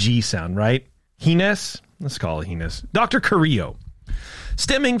really a G sound, right? Gines. Let's call it Gines. Dr. Carrillo.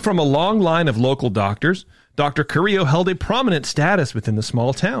 Stemming from a long line of local doctors, Dr. Carrillo held a prominent status within the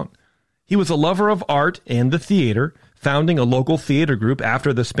small town. He was a lover of art and the theater, founding a local theater group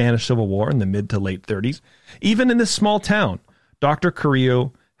after the Spanish Civil War in the mid to late 30s. Even in this small town, Dr.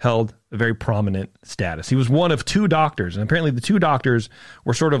 Carrillo held a very prominent status. He was one of two doctors, and apparently the two doctors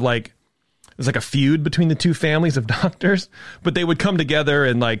were sort of like, it was like a feud between the two families of doctors, but they would come together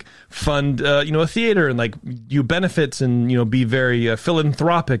and like fund, a theater and like do benefits and, be very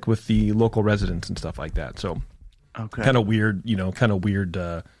philanthropic with the local residents and stuff like that. So kind of weird,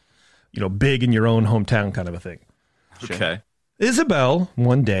 big in your own hometown kind of a thing. Okay. Isabel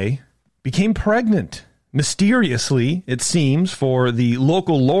one day became pregnant. Mysteriously, it seems, for the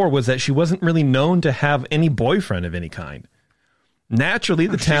local lore was that she wasn't really known to have any boyfriend of any kind. Naturally,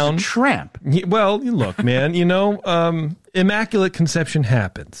 the town... She's a tramp. Well, look, man, immaculate conception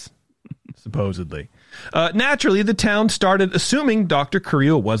happens, supposedly. Naturally, the town started assuming Dr.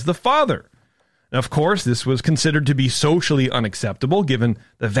 Creel was the father. Now, of course, this was considered to be socially unacceptable given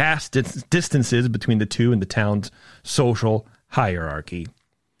the vast distances between the two and the town's social hierarchy.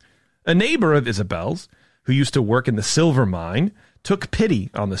 A neighbor of Isabel's, who used to work in the silver mine, took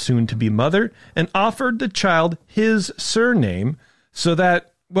pity on the soon-to-be mother and offered the child his surname so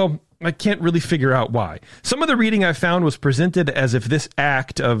that, well, I can't really figure out why. Some of the reading I found was presented as if this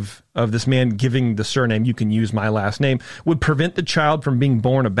act of this man giving the surname, you can use my last name, would prevent the child from being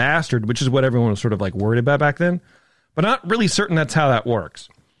born a bastard, which is what everyone was sort of like worried about back then. But not really certain that's how that works.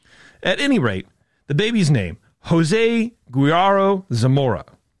 At any rate, the baby's name, Jose Guijarro Zamora,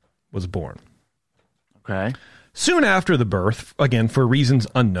 was born. Okay. Soon after the birth, again for reasons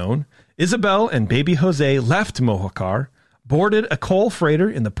unknown, Isabel and baby Jose left Mojácar, boarded a coal freighter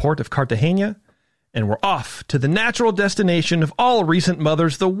in the port of Cartagena, and were off to the natural destination of all recent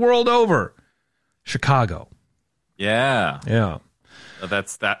mothers the world over, Chicago. Yeah. Yeah.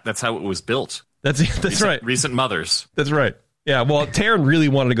 That's how it was built. That's right. Recent mothers. That's right. Yeah, well, Taryn really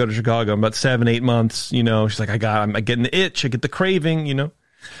wanted to go to Chicago in about 7-8 months, you know. She's like, I'm getting the itch, I get the craving, you know.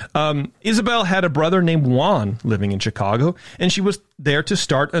 Isabel had a brother named Juan living in Chicago, and she was there to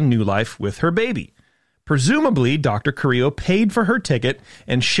start a new life with her baby. Presumably, Dr. Carrillo paid for her ticket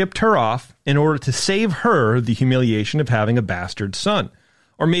and shipped her off in order to save her the humiliation of having a bastard son.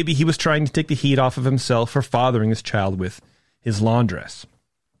 Or maybe he was trying to take the heat off of himself for fathering his child with his laundress.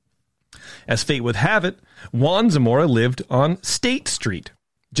 As fate would have it, Juan Zamora lived on State Street,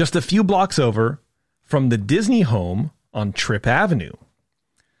 just a few blocks over from the Disney home on Tripp Avenue.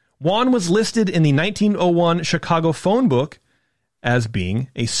 Juan was listed in the 1901 Chicago phone book as being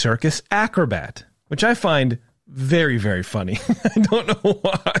a circus acrobat, which I find very, very funny. I don't know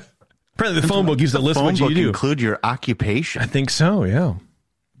why. Apparently the phone book used to list what you do. Include your occupation. I think so, yeah.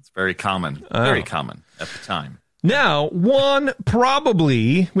 It's very common. Very common at the time. Now, Juan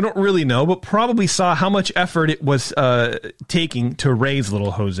probably, we don't really know, but probably saw how much effort it was taking to raise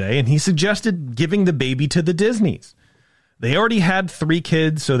little Jose, and he suggested giving the baby to the Disneys. They already had 3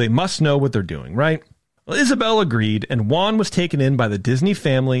 kids, so they must know what they're doing, right? Well, Isabel agreed, and Juan was taken in by the Disney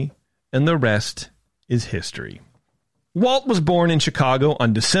family, and the rest is history. Walt was born in Chicago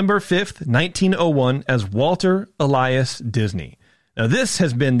on December 5th, 1901, as Walter Elias Disney. Now, this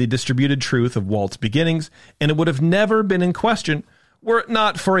has been the distributed truth of Walt's beginnings, and it would have never been in question were it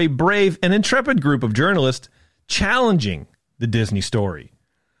not for a brave and intrepid group of journalists challenging the Disney story.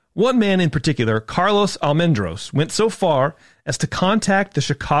 One man in particular, Carlos Almendros, went so far as to contact the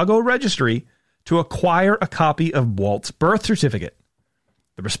Chicago Registry to acquire a copy of Walt's birth certificate.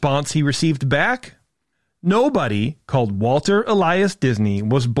 The response he received back? Nobody called Walter Elias Disney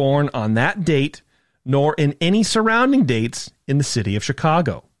was born on that date, nor in any surrounding dates in the city of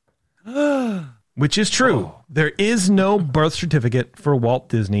Chicago. Which is true. Oh. There is no birth certificate for Walt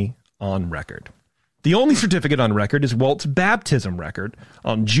Disney on record. The only certificate on record is Walt's baptism record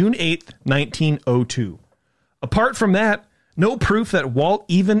on June 8th, 1902. Apart from that, no proof that Walt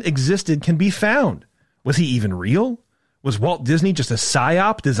even existed can be found. Was he even real? Was Walt Disney just a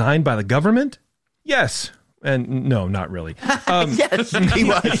psyop designed by the government? Yes. And no, not really. Yes, he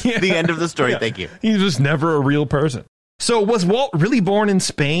was. Yeah. The end of the story. Yeah. Thank you. He was never a real person. So was Walt really born in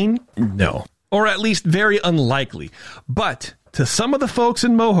Spain? No. Or at least very unlikely. But to some of the folks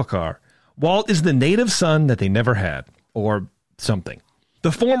in Mojácar, Walt is the native son that they never had. Or something.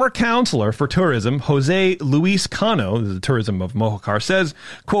 The former counselor for tourism, Jose Luis Cano, the tourism of Mojácar, says,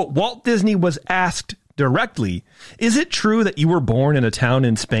 quote, Walt Disney was asked directly, is it true that you were born in a town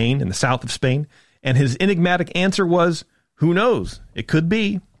in Spain, in the south of Spain? And his enigmatic answer was, who knows? It could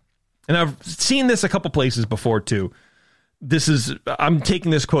be. And I've seen this a couple places before, too. I'm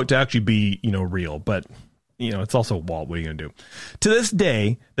taking this quote to actually be, real, but, it's also Walt. What are you going to do? To this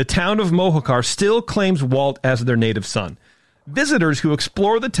day, the town of Mojácar still claims Walt as their native son. Visitors who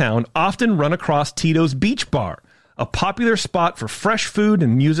explore the town often run across Tito's Beach Bar, a popular spot for fresh food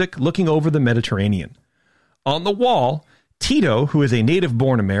and music looking over the Mediterranean. On the wall, Tito, who is a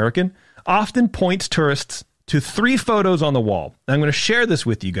native-born American, often points tourists to 3 photos on the wall. I'm going to share this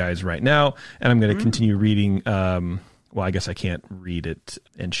with you guys right now, and I'm going to continue reading. Well, I guess I can't read it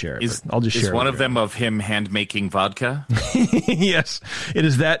and share it. I'll just share it. Is one of them of him hand-making vodka? Yes, it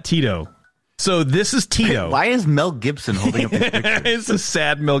is that Tito. So this is Tito. Why is Mel Gibson holding up his picture? It's a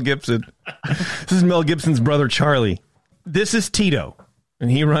sad Mel Gibson. This is Mel Gibson's brother, Charlie. This is Tito, and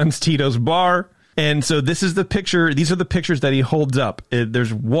he runs Tito's Bar. And so this is the picture. These are the pictures that he holds up.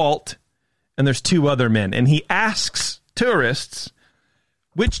 There's Walt, and there's 2 other men. And he asks tourists,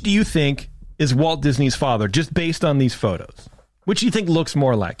 which do you think is Walt Disney's father, just based on these photos? Which do you think looks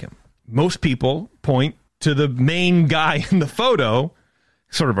more like him? most people point to the main guy in the photo,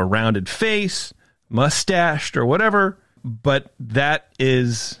 sort of a rounded face, mustached or whatever, but that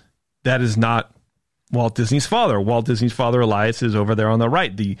is not Walt Disney's father. Walt Disney's father, Elias, is over there on the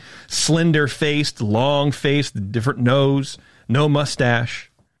right. The slender-faced, long-faced, different nose, no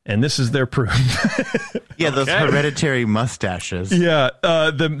mustache, and this is their proof. Yeah, those hereditary mustaches. Yeah,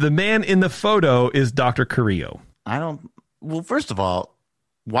 the man in the photo is Dr. Carrillo. Well, first of all,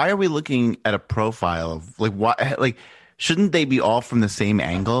 why are we looking at a profile of shouldn't they be all from the same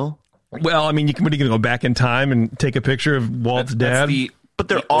angle? Well, I mean, what are you going to go back in time and take a picture of Walt's dad? But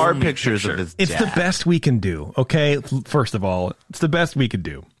there are pictures of his dad. It's the best we can do, okay? First of all, it's the best we could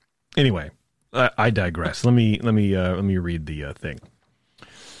do. Anyway, I digress. Let me read the thing.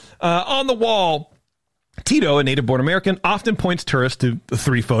 On the wall, Tito, a native-born American, often points tourists to the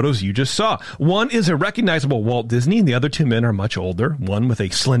 3 photos you just saw. One is a recognizable Walt Disney, and the other 2 men are much older, one with a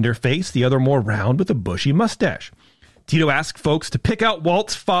slender face, the other more round with a bushy mustache. Tito asked folks to pick out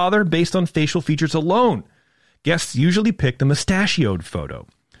Walt's father based on facial features alone. Guests usually pick the mustachioed photo,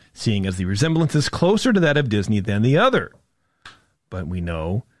 seeing as the resemblance is closer to that of Disney than the other. But we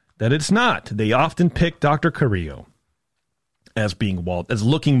know that it's not. They often pick Dr. Carrillo as being Walt, as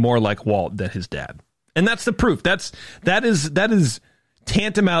looking more like Walt than his dad. And that's the proof. That is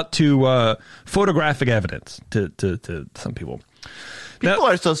tantamount to photographic evidence to some people. People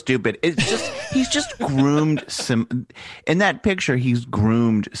are so stupid. It's just he's just groomed in that picture. He's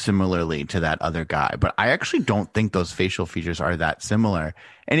groomed similarly to that other guy, but I actually don't think those facial features are that similar.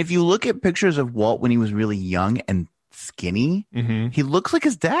 And if you look at pictures of Walt when he was really young and skinny, he looks like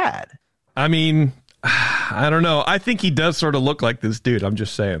his dad. I mean, I don't know. I think he does sort of look like this dude. I'm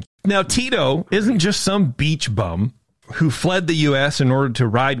just saying. Now, Tito isn't just some beach bum who fled the U.S. in order to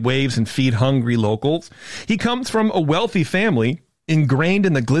ride waves and feed hungry locals. He comes from a wealthy family ingrained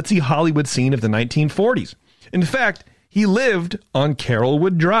in the glitzy Hollywood scene of the 1940s. In fact, he lived on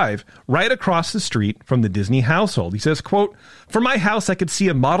Carrollwood Drive, right across the street from the Disney household. He says, quote, "From my house, I could see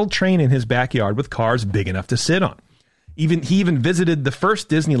a model train in his backyard with cars big enough to sit on. He even visited the first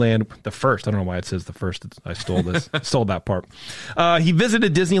Disneyland, I don't know why it says the first, I stole this, stole that part. He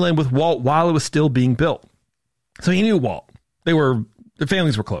visited Disneyland with Walt while it was still being built. So he knew Walt. Their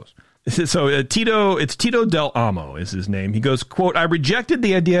families were close. So it's Tito Del Amo is his name. He goes, quote, "I rejected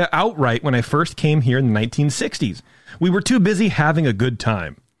the idea outright when I first came here in the 1960s. We were too busy having a good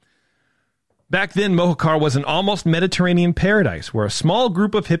time. Back then, Mojácar was an almost Mediterranean paradise where a small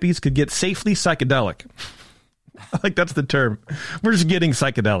group of hippies could get safely psychedelic." I like that's the term. We're just getting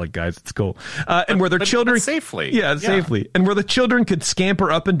psychedelic, guys. It's cool. And where their children safely. Yeah, safely. And where the children could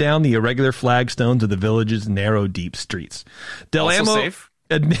scamper up and down the irregular flagstones of the village's narrow, deep streets. Del Amo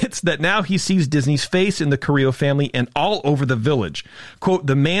admits that now he sees Disney's face in the Carrillo family and all over the village. Quote,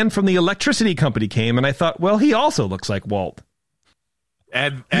 "The man from the electricity company came, and I thought, well, he also looks like Walt."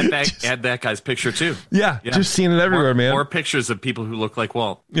 Add that guy's picture too. Yeah, just seeing it everywhere, man. More pictures of people who look like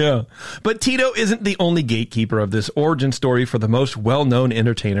Walt. Yeah. But Tito isn't the only gatekeeper of this origin story for the most well-known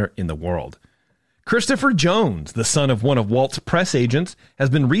entertainer in the world. Christopher Jones, the son of one of Walt's press agents, has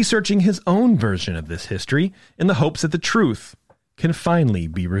been researching his own version of this history in the hopes that the truth can finally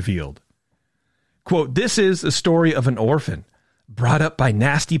be revealed. Quote, "This is a story of an orphan brought up by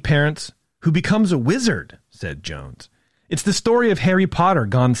nasty parents who becomes a wizard," said Jones. "It's the story of Harry Potter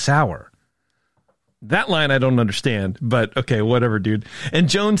gone sour." That line I don't understand, but okay, whatever, dude. And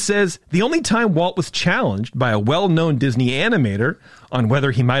Jones says the only time Walt was challenged by a well-known Disney animator on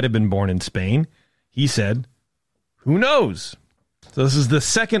whether he might have been born in Spain, he said, "Who knows?" So this is the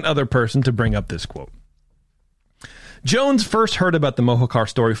second other person to bring up this quote. Jones first heard about the Mojácar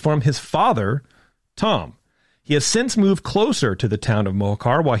story from his father, Tom. He has since moved closer to the town of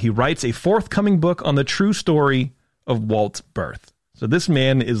Mojácar while he writes a forthcoming book on the true story of Walt's birth. So this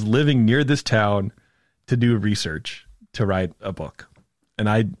man is living near this town to do research, to write a book. And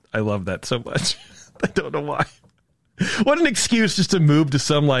I love that so much. I don't know why. What an excuse just to move to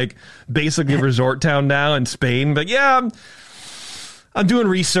some basically resort town now in Spain. But yeah, I'm doing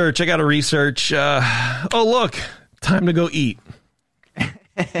research. I got to research. Oh, look, time to go eat.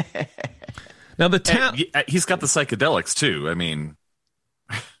 Now the town, he's got the psychedelics too. I mean,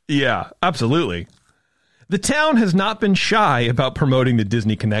 yeah, absolutely. The town has not been shy about promoting the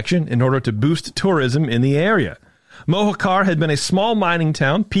Disney connection in order to boost tourism in the area. Mojácar had been a small mining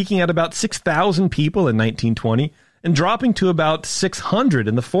town, peaking at about 6,000 people in 1920 and dropping to about 600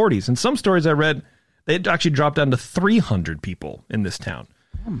 in the 40s. In some stories I read, they had actually dropped down to 300 people in this town.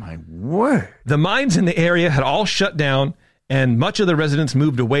 Oh, my word. The mines in the area had all shut down, and much of the residents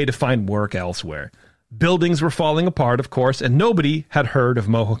moved away to find work elsewhere. Buildings were falling apart, of course, and nobody had heard of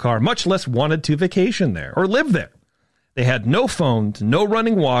Mojácar, much less wanted to vacation there or live there. They had no phones, no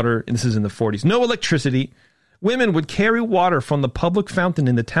running water, and this is in the 40s, no electricity. Women would carry water from the public fountain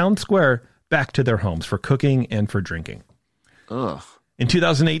in the town square back to their homes for cooking and for drinking. Ugh. In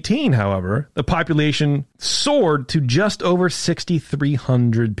 2018, however, the population soared to just over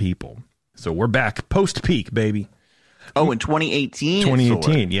 6,300 people. So we're back post-peak, baby. Oh, in 2018?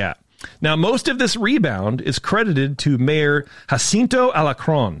 2018, yeah. Now, most of this rebound is credited to Mayor Jacinto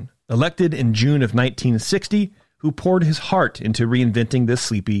Alarcón, elected in June of 1960, who poured his heart into reinventing this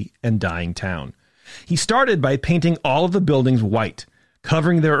sleepy and dying town. He started by painting all of the buildings white,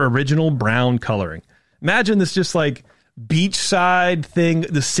 covering their original brown coloring. Imagine this just like beachside thing,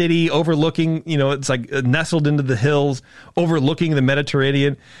 the city overlooking, it's like nestled into the hills, overlooking the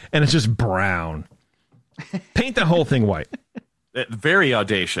Mediterranean, and it's just brown. Paint the whole thing white. Very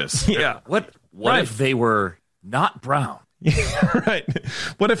audacious. Yeah. What Right. if they were not brown? Right.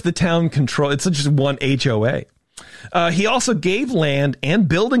 What if the town it's just one HOA? He also gave land and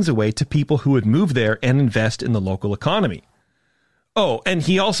buildings away to people who would move there and invest in the local economy. Oh, and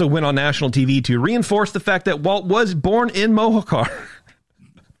he also went on national TV to reinforce the fact that Walt was born in Mojácar.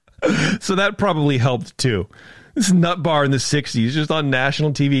 So that probably helped too. This nut bar in the 60s, just on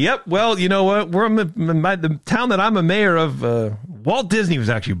national TV. Yep, well, you know what? The town that I'm a mayor of, Walt Disney was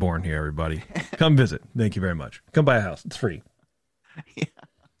actually born here, everybody. Come visit. Thank you very much. Come buy a house. It's free. Yeah.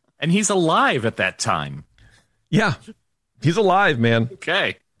 And he's alive at that time. Yeah, he's alive, man.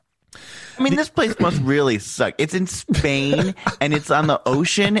 Okay. I mean, this place must really suck. It's in Spain, and it's on the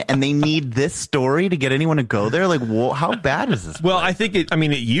ocean, and they need this story to get anyone to go there? Like, whoa, how bad is this place? Well, I think it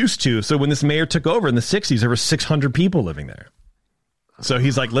used to. So when this mayor took over in the 60s, there were 600 people living there. So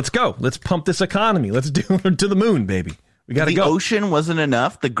he's like, let's go. Let's pump this economy. Let's do it to the moon, baby. We got to go. The ocean wasn't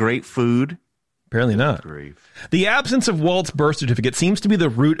enough? The great food? Apparently not. The absence of Walt's birth certificate seems to be the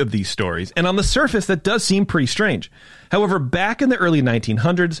root of these stories, and on the surface, that does seem pretty strange. However, back in the early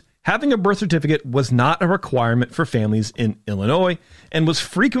 1900s, having a birth certificate was not a requirement for families in Illinois and was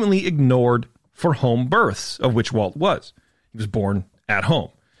frequently ignored for home births, of which Walt was. He was born at home,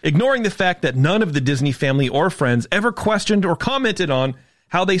 ignoring the fact that none of the Disney family or friends ever questioned or commented on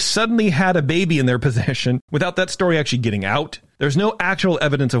how they suddenly had a baby in their possession without that story actually getting out. There's no actual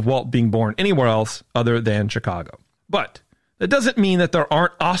evidence of Walt being born anywhere else other than Chicago. But that doesn't mean that there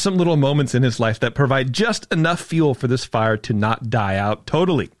aren't awesome little moments in his life that provide just enough fuel for this fire to not die out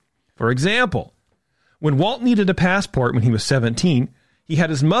totally. For example, when Walt needed a passport when he was 17, he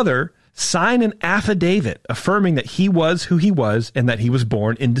had his mother sign an affidavit affirming that he was who he was and that he was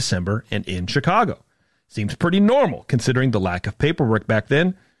born in December and in Chicago. Seems pretty normal considering the lack of paperwork back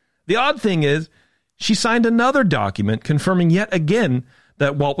then. The odd thing is, she signed another document confirming yet again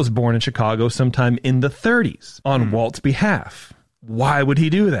that Walt was born in Chicago sometime in the 30s on Walt's behalf. Why would he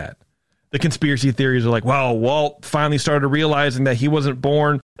do that? The conspiracy theories are like, well, Walt finally started realizing that he wasn't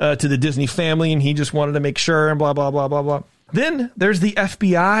born to the Disney family and he just wanted to make sure and blah, blah, blah, blah, blah. Then there's the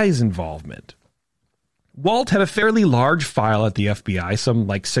FBI's involvement. Walt had a fairly large file at the FBI, some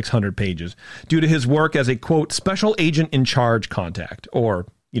like 600 pages, due to his work as a, quote, special agent in charge contact, or,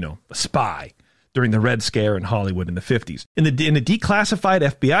 a spy, during the Red Scare in Hollywood in the 50s. In a declassified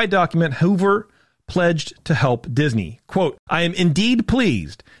FBI document, Hoover pledged to help Disney. Quote, I am indeed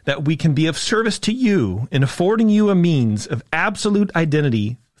pleased that we can be of service to you in affording you a means of absolute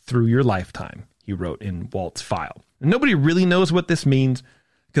identity through your lifetime, he wrote in Walt's file. And nobody really knows what this means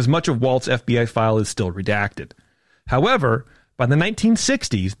because much of Walt's FBI file is still redacted. However, by the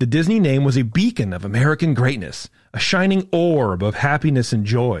 1960s, the Disney name was a beacon of American greatness, a shining orb of happiness and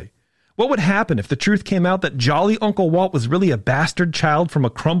joy. What would happen if the truth came out that jolly Uncle Walt was really a bastard child from a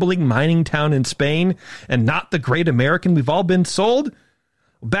crumbling mining town in Spain and not the great American we've all been sold?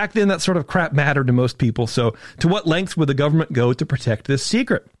 Back then, that sort of crap mattered to most people, so to what lengths would the government go to protect this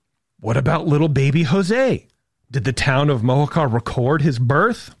secret? What about little baby Jose? Did the town of Mojácar record his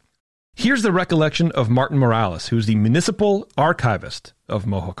birth? Here's the recollection of Martin Morales, who's the municipal archivist of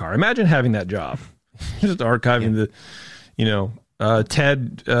Mojácar. Imagine having that job. Just archiving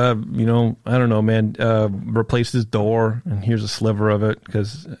Ted, I don't know, man, replaced his door, and here's a sliver of it,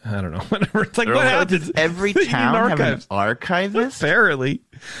 because, I don't know, whatever. It's like, what happens? Does every town have an archivist? Apparently.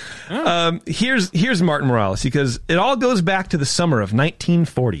 Oh. Here's Martin Morales, because it all goes back to the summer of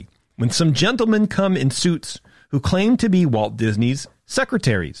 1940, when some gentlemen come in suits who claim to be Walt Disney's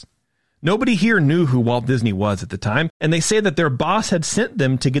secretaries. Nobody here knew who Walt Disney was at the time, and they say that their boss had sent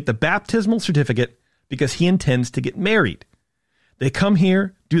them to get the baptismal certificate because he intends to get married. They come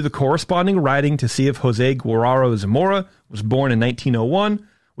here, do the corresponding writing to see if Jose Guerrero Zamora was born in 1901,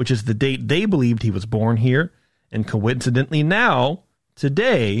 which is the date they believed he was born here. And coincidentally now,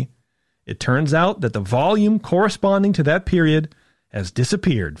 today, it turns out that the volume corresponding to that period has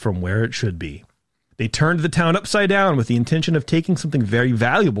disappeared from where it should be. They turned the town upside down with the intention of taking something very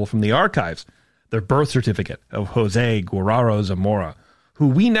valuable from the archives, their birth certificate of Jose Guerrero Zamora, who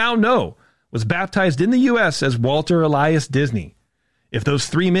we now know was baptized in the U.S. as Walter Elias Disney. If those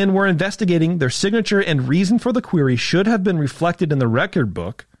three men were investigating, their signature and reason for the query should have been reflected in the record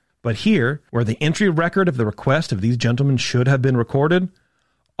book, but here, where the entry record of the request of these gentlemen should have been recorded,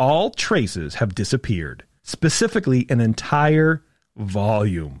 all traces have disappeared, specifically an entire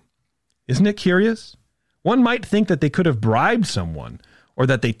volume. Isn't it curious? One might think that they could have bribed someone, or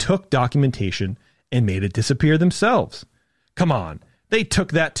that they took documentation and made it disappear themselves. Come on, they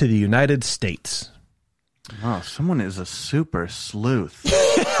took that to the United States. Oh, someone is a super sleuth.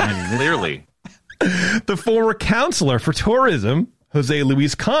 Clearly. The former counselor for tourism, Jose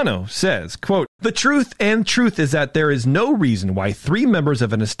Luis Cano, says, quote, "The truth is that there is no reason why three members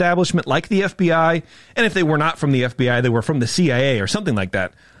of an establishment like the FBI, and if they were not from the FBI, they were from the CIA or something like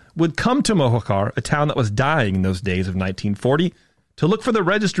that, would come to Mojocar, a town that was dying in those days of 1940, to look for the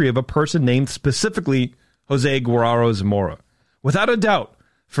registry of a person named specifically Jose Guerrero Zamora. Without a doubt,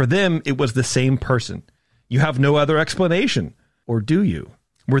 for them, it was the same person. You have no other explanation, or do you?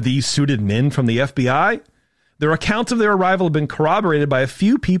 Were these suited men from the FBI? Their accounts of their arrival have been corroborated by a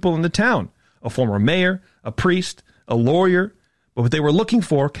few people in the town, a former mayor, a priest, a lawyer, but what they were looking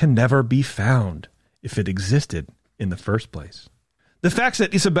for can never be found, if it existed in the first place. The facts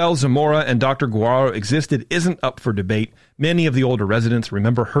that Isabel Zamora and Dr. Guerrero existed isn't up for debate. Many of the older residents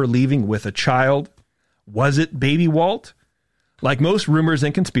remember her leaving with a child. Was it baby Walt? Like most rumors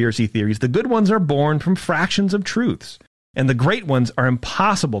and conspiracy theories, the good ones are born from fractions of truths, and the great ones are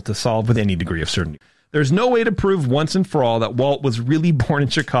impossible to solve with any degree of certainty. There's no way to prove once and for all that Walt was really born in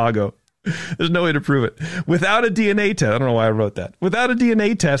Chicago. There's no way to prove it. Without a DNA test, I don't know why I wrote that. Without a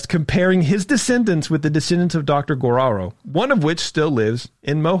DNA test comparing his descendants with the descendants of Dr. Guerrero, one of which still lives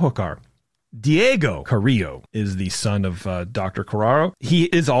in Mojocar. Diego Carrillo is the son of Dr. Guerrero. He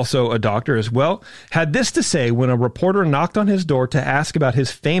is also a doctor as well. Had this to say when a reporter knocked on his door to ask about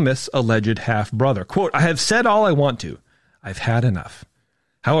his famous alleged half-brother. Quote, "I have said all I want to. I've had enough."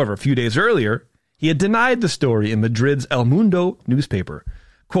 However, a few days earlier, he had denied the story in Madrid's El Mundo newspaper.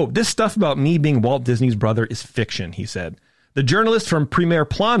 Quote, "This stuff about me being Walt Disney's brother is fiction," he said. The journalist from Primer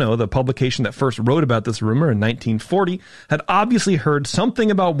Plano, the publication that first wrote about this rumor in 1940, had obviously heard something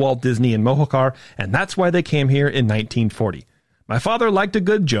about Walt Disney in Mojocar, and that's why they came here in 1940. My father liked a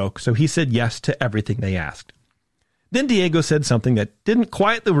good joke, so he said yes to everything they asked. Then Diego said something that didn't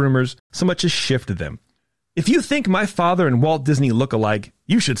quiet the rumors so much as shifted them. "If you think my father and Walt Disney look alike,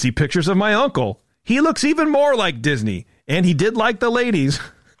 you should see pictures of my uncle. He looks even more like Disney, and he did like the ladies."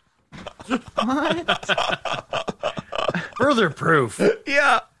 Further proof.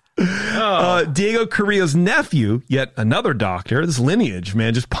 Yeah. Diego Carrillo's nephew, yet another doctor, this lineage,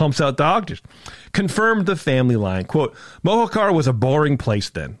 man, just pumps out doctors, confirmed the family line. Quote, "Mojocar was a boring place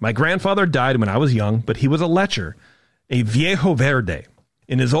then. My grandfather died when I was young, but he was a lecher, a viejo verde.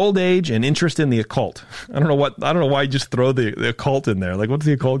 In his old age and interest in the occult." I don't know why you just throw the occult in there. Like, what's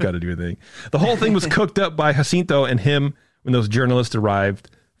the occult got to do with anything? The whole thing was cooked up by Jacinto and him when those journalists arrived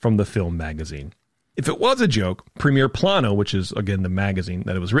from the film magazine. If it was a joke, Primer Plano, which is, again, the magazine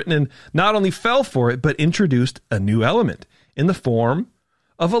that it was written in, not only fell for it, but introduced a new element in the form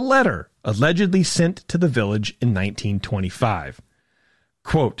of a letter allegedly sent to the village in 1925.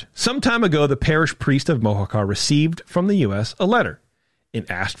 Quote, "Some time ago, the parish priest of Mojocar received from the U.S. a letter. It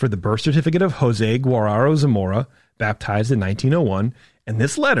asked for the birth certificate of Jose Guerrero Zamora, baptized in 1901, and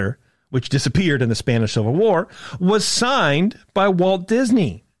this letter, which disappeared in the Spanish Civil War, was signed by Walt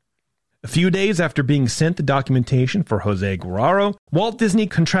Disney. A few days after being sent the documentation for Jose Guerrero, Walt Disney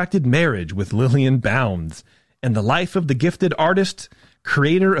contracted marriage with Lillian Bounds, and the life of the gifted artist,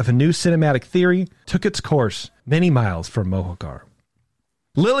 creator of a new cinematic theory, took its course many miles from Mojocar.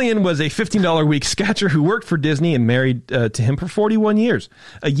 Lillian was a $15 a week sketcher who worked for Disney and married to him for 41 years.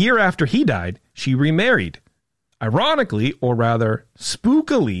 A year after he died, she remarried. Ironically, or rather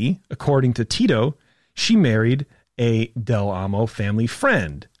spookily, according to Tito, she married a Del Amo family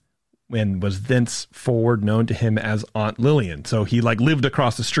friend and was thenceforward known to him as Aunt Lillian. So he lived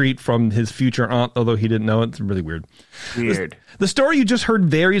across the street from his future aunt, although he didn't know it. It's really weird. The story you just heard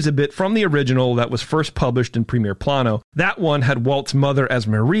varies a bit from the original that was first published in Primer Plano. That one had Walt's mother as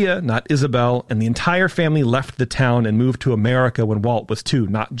Maria, not Isabel, and the entire family left the town and moved to America when Walt was 2,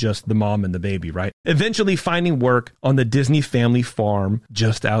 not just the mom and the baby, right? Eventually finding work on the Disney family farm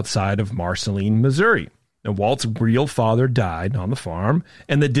just outside of Marceline, Missouri. Now, Walt's real father died on the farm,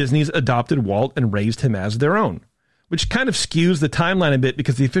 and the Disneys adopted Walt and raised him as their own, which kind of skews the timeline a bit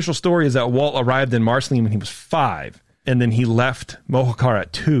because the official story is that Walt arrived in Marceline when he was 5, and then he left Mojácar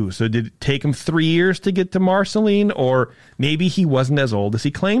at 2. So did it take him 3 years to get to Marceline, or maybe he wasn't as old as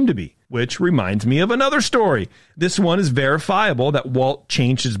he claimed to be? Which reminds me of another story. This one is verifiable that Walt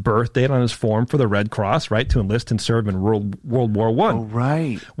changed his birth date on his form for the Red Cross, right, to enlist and serve in World War I. Oh,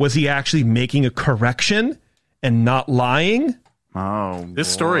 right. Was he actually making a correction and not lying? Oh, this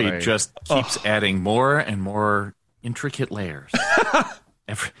story just keeps adding more and more intricate layers.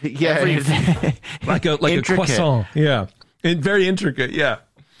 Everything. like a croissant. Yeah. And very intricate, yeah.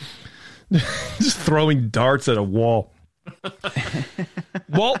 Just throwing darts at a wall.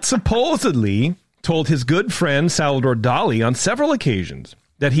 Walt supposedly told his good friend Salvador Dali on several occasions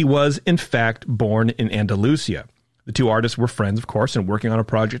that he was, in fact, born in Andalusia. The two artists were friends, of course, and working on a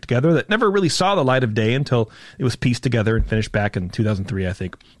project together that never really saw the light of day until it was pieced together and finished back in 2003, I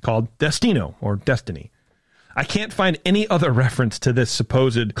think, called Destino, or Destiny. I can't find any other reference to this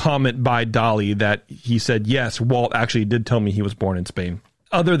supposed comment by Dali that he said, yes, Walt actually did tell me he was born in Spain,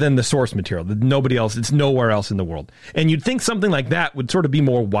 other than the source material. Nobody else, it's nowhere else in the world. And you'd think something like that would sort of be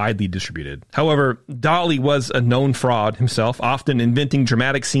more widely distributed. However, Dali was a known fraud himself, often inventing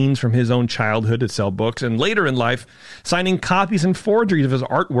dramatic scenes from his own childhood to sell books, and later in life, signing copies and forgeries of his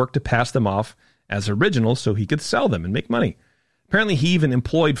artwork to pass them off as originals so he could sell them and make money. Apparently, he even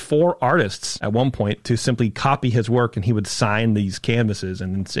employed 4 artists at one point to simply copy his work, and he would sign these canvases,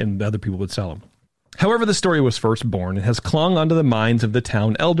 and other people would sell them. However, the story was first born and has clung onto the minds of the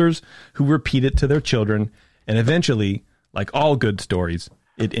town elders who repeat it to their children, and eventually, like all good stories,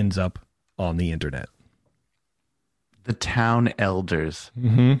 it ends up on the internet. The town elders.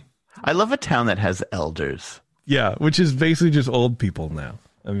 Mm-hmm. I love a town that has elders. Yeah, which is basically just old people now.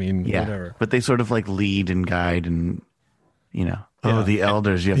 I mean, whatever. But they sort of like lead and guide and, the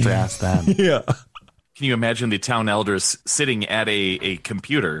elders, you have to ask them. Yeah. Can you imagine the town elders sitting at a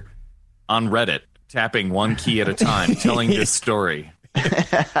computer on Reddit, tapping one key at a time, telling this story?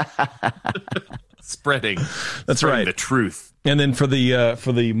 Spreading right. The truth. And then for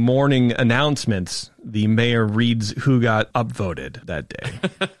the morning announcements, the mayor reads who got upvoted that day.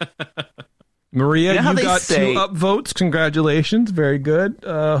 Maria, you got 2 upvotes. Congratulations. Very good.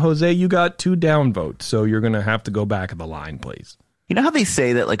 Jose, you got 2 downvotes. So you're going to have to go back of the line, please. You know how they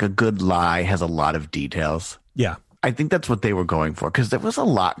say that like a good lie has a lot of details? Yeah. I think that's what they were going for, because there was a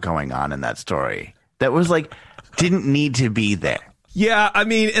lot going on in that story that was like, didn't need to be there. Yeah, I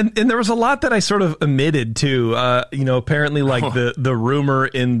mean, and there was a lot that I sort of omitted too. Apparently, like the rumor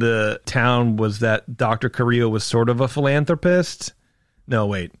in the town was that Dr. Carrillo was sort of a philanthropist. No,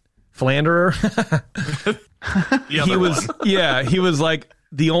 wait. Philanderer. He was like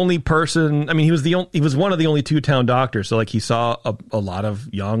the only person. I mean, he was one of the only 2 town doctors. So like he saw a lot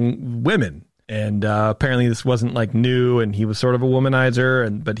of young women, and apparently this wasn't like new. And he was sort of a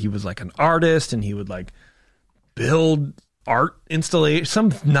womanizer, but he was like an artist, and he would like build art installation,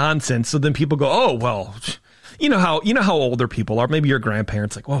 some nonsense. So then people go, oh well, you know how older people are. Maybe your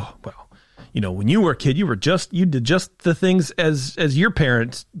grandparents like, oh well. When you were a kid, you did just the things as your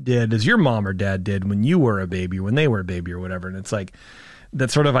parents did, as your mom or dad did when you were a baby, when they were a baby or whatever. And it's like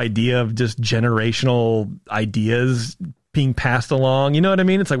that sort of idea of just generational ideas being passed along. You know what I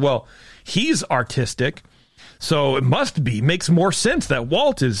mean? It's like, well, he's artistic, so it makes more sense that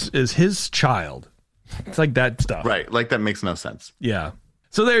Walt is his child. It's like that stuff. Right. Like that makes no sense. Yeah.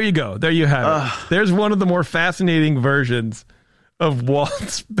 So there you go. There you have it. There's one of the more fascinating versions of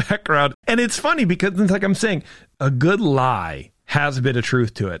Walt's background. And it's funny because, like I'm saying, a good lie has a bit of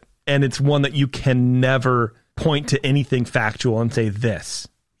truth to it. And it's one that you can never point to anything factual and say, this,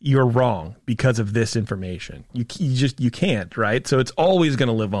 you're wrong because of this information. You can't, right? So it's always going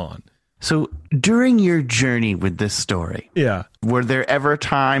to live on. So during your journey with this story, were there ever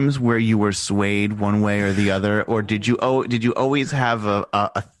times where you were swayed one way or the other? Or did you always have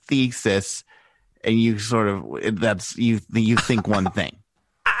a thesis and you sort of, you think one thing?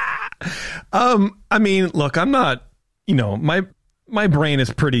 I mean, look, I'm not, my brain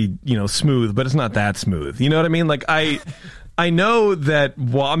is pretty, smooth, but it's not that smooth. You know what I mean? Like I know that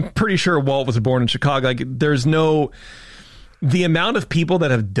I'm pretty sure Walt was born in Chicago. Like the amount of people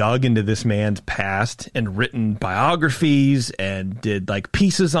that have dug into this man's past and written biographies and did like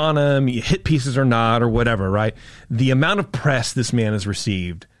pieces on him, hit pieces or not, or whatever, right? The amount of press this man has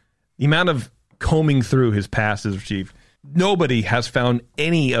received, the amount of combing through his past has received. Nobody has found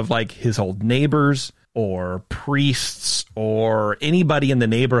any of like his old neighbors or priests or anybody in the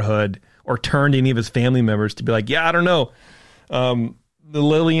neighborhood or turned any of his family members to be like, yeah, I don't know. What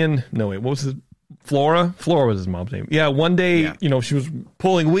was Flora was his mom's name. Yeah, one day, she was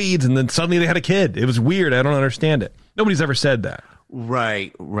pulling weeds, and then suddenly they had a kid. It was weird. I don't understand it. Nobody's ever said that.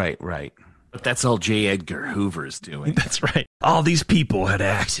 Right. But that's all J. Edgar Hoover's doing. That's right. All these people had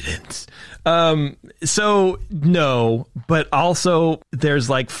accidents. So no, but also there's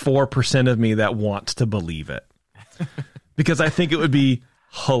like 4% of me that wants to believe it because I think it would be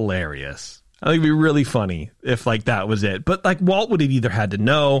hilarious. I think it'd be really funny if like that was it. But like Walt would have either had to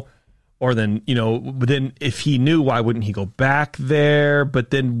know, or then, but then if he knew, why wouldn't he go back there?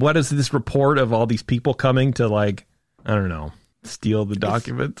 But then what is this report of all these people coming to like, I don't know, steal the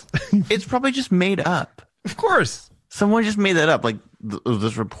documents? It's probably just made up. Of course. Someone just made that up, like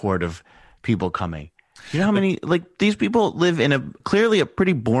this report of people coming. You know how many, like, these people live in clearly a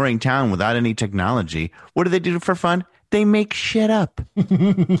pretty boring town without any technology. What do they do for fun? They make shit up.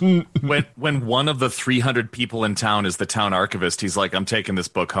 When one of the 300 people in town is the town archivist, he's like, I'm taking this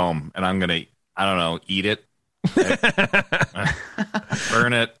book home and I'm going to, I don't know, eat it.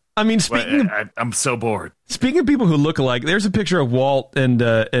 Burn it. I mean, I'm so bored. Speaking of people who look alike, there's a picture of Walt and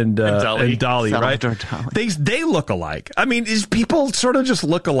Dolly, right? Dolly. They look alike. I mean, people sort of just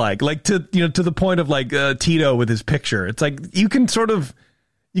look alike, like to the point of like Tito with his picture. It's like you can sort of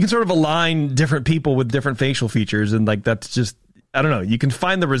align different people with different facial features, and like that's just, I don't know. You can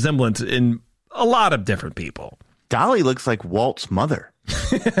find the resemblance in a lot of different people. Dolly looks like Walt's mother.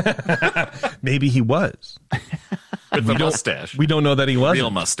 Maybe he was. With the mustache. We don't know that he was. Real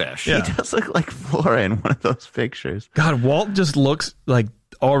mustache. Yeah. He does look like Flora in one of those pictures. God, Walt just looks like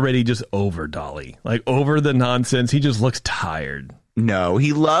already just over Dolly. Like over the nonsense. He just looks tired. No,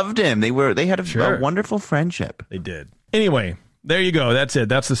 he loved him. They had a wonderful friendship. They did. Anyway, there you go. That's it.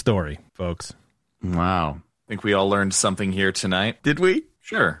 That's the story, folks. Wow. Think we all learned something here tonight? Did we?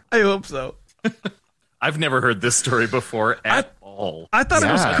 Sure. I hope so. I've never heard this story before at all. I thought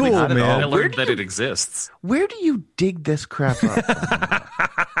it was cool, man. I learned that it exists. Where do you dig this crap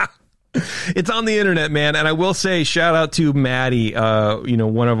up? It's on the internet, man. And I will say, shout out to Maddie,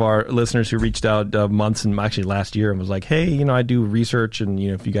 one of our listeners who reached out months and actually last year and was like, hey, I do research, and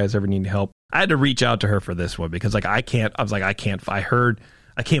if you guys ever need help. I had to reach out to her for this one because like I came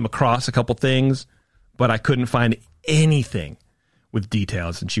across a couple things, but I couldn't find anything with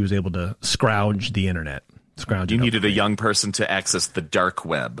details, and she was able to scrounge the internet. You needed a young person to access the dark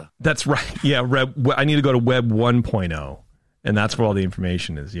web. That's right. Yeah, I need to go to Web 1.0, and that's where all the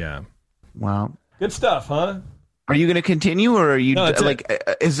information is. Yeah. Wow. Good stuff, huh? Are you going to continue, or are you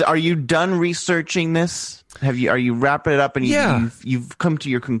are you done researching this? Are you wrapping it up and you've come to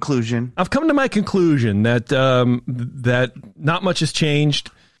your conclusion? I've come to my conclusion that that not much has changed.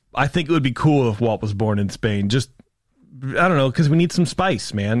 I think it would be cool if Walt was born in Spain. Just, I don't know, because we need some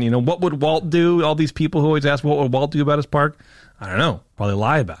spice, man. What would Walt do? All these people who always ask, what would Walt do about his park? I don't know. Probably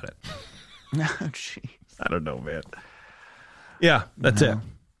lie about it. Oh, jeez. I don't know, man. Yeah, that's it.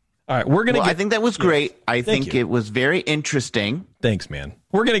 All right, we're going to I think that was great. I think it was very interesting. Thanks, man.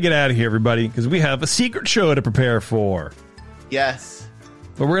 We're going to get out of here, everybody, because we have a secret show to prepare for. Yes.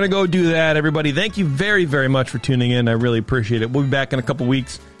 But we're going to go do that, everybody. Thank you very, very much for tuning in. I really appreciate it. We'll be back in a couple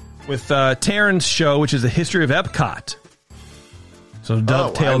weeks with Taryn's show, which is the history of Epcot. So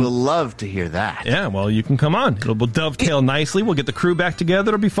dovetail. I would love to hear that. Yeah, well, you can come on. It'll dovetail nicely. We'll get the crew back together.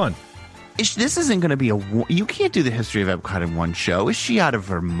 It'll be fun. This isn't going to be you can't do the history of Epcot in one show. Is she out of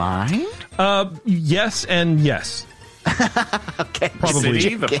her mind? Yes and yes. Okay. Probably.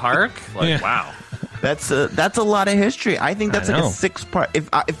 City, the park? Wow. That's a lot of history. I think that's like a 6-part.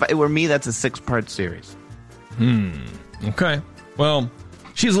 If it were me, that's a 6-part series. Okay. Well,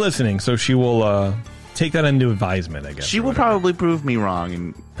 she's listening, so she will take that into advisement, I guess. She will probably prove me wrong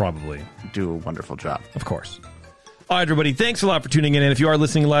and probably do a wonderful job. Of course. All right, everybody, thanks a lot for tuning in. And if you are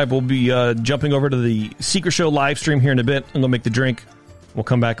listening live, we'll be jumping over to the Secret Show live stream here in a bit. I'm going to make the drink. We'll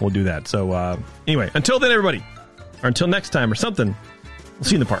come back and we'll do that. So anyway, until then, everybody, or until next time or something, we'll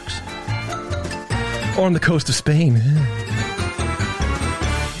see you in the parks. Or on the coast of Spain.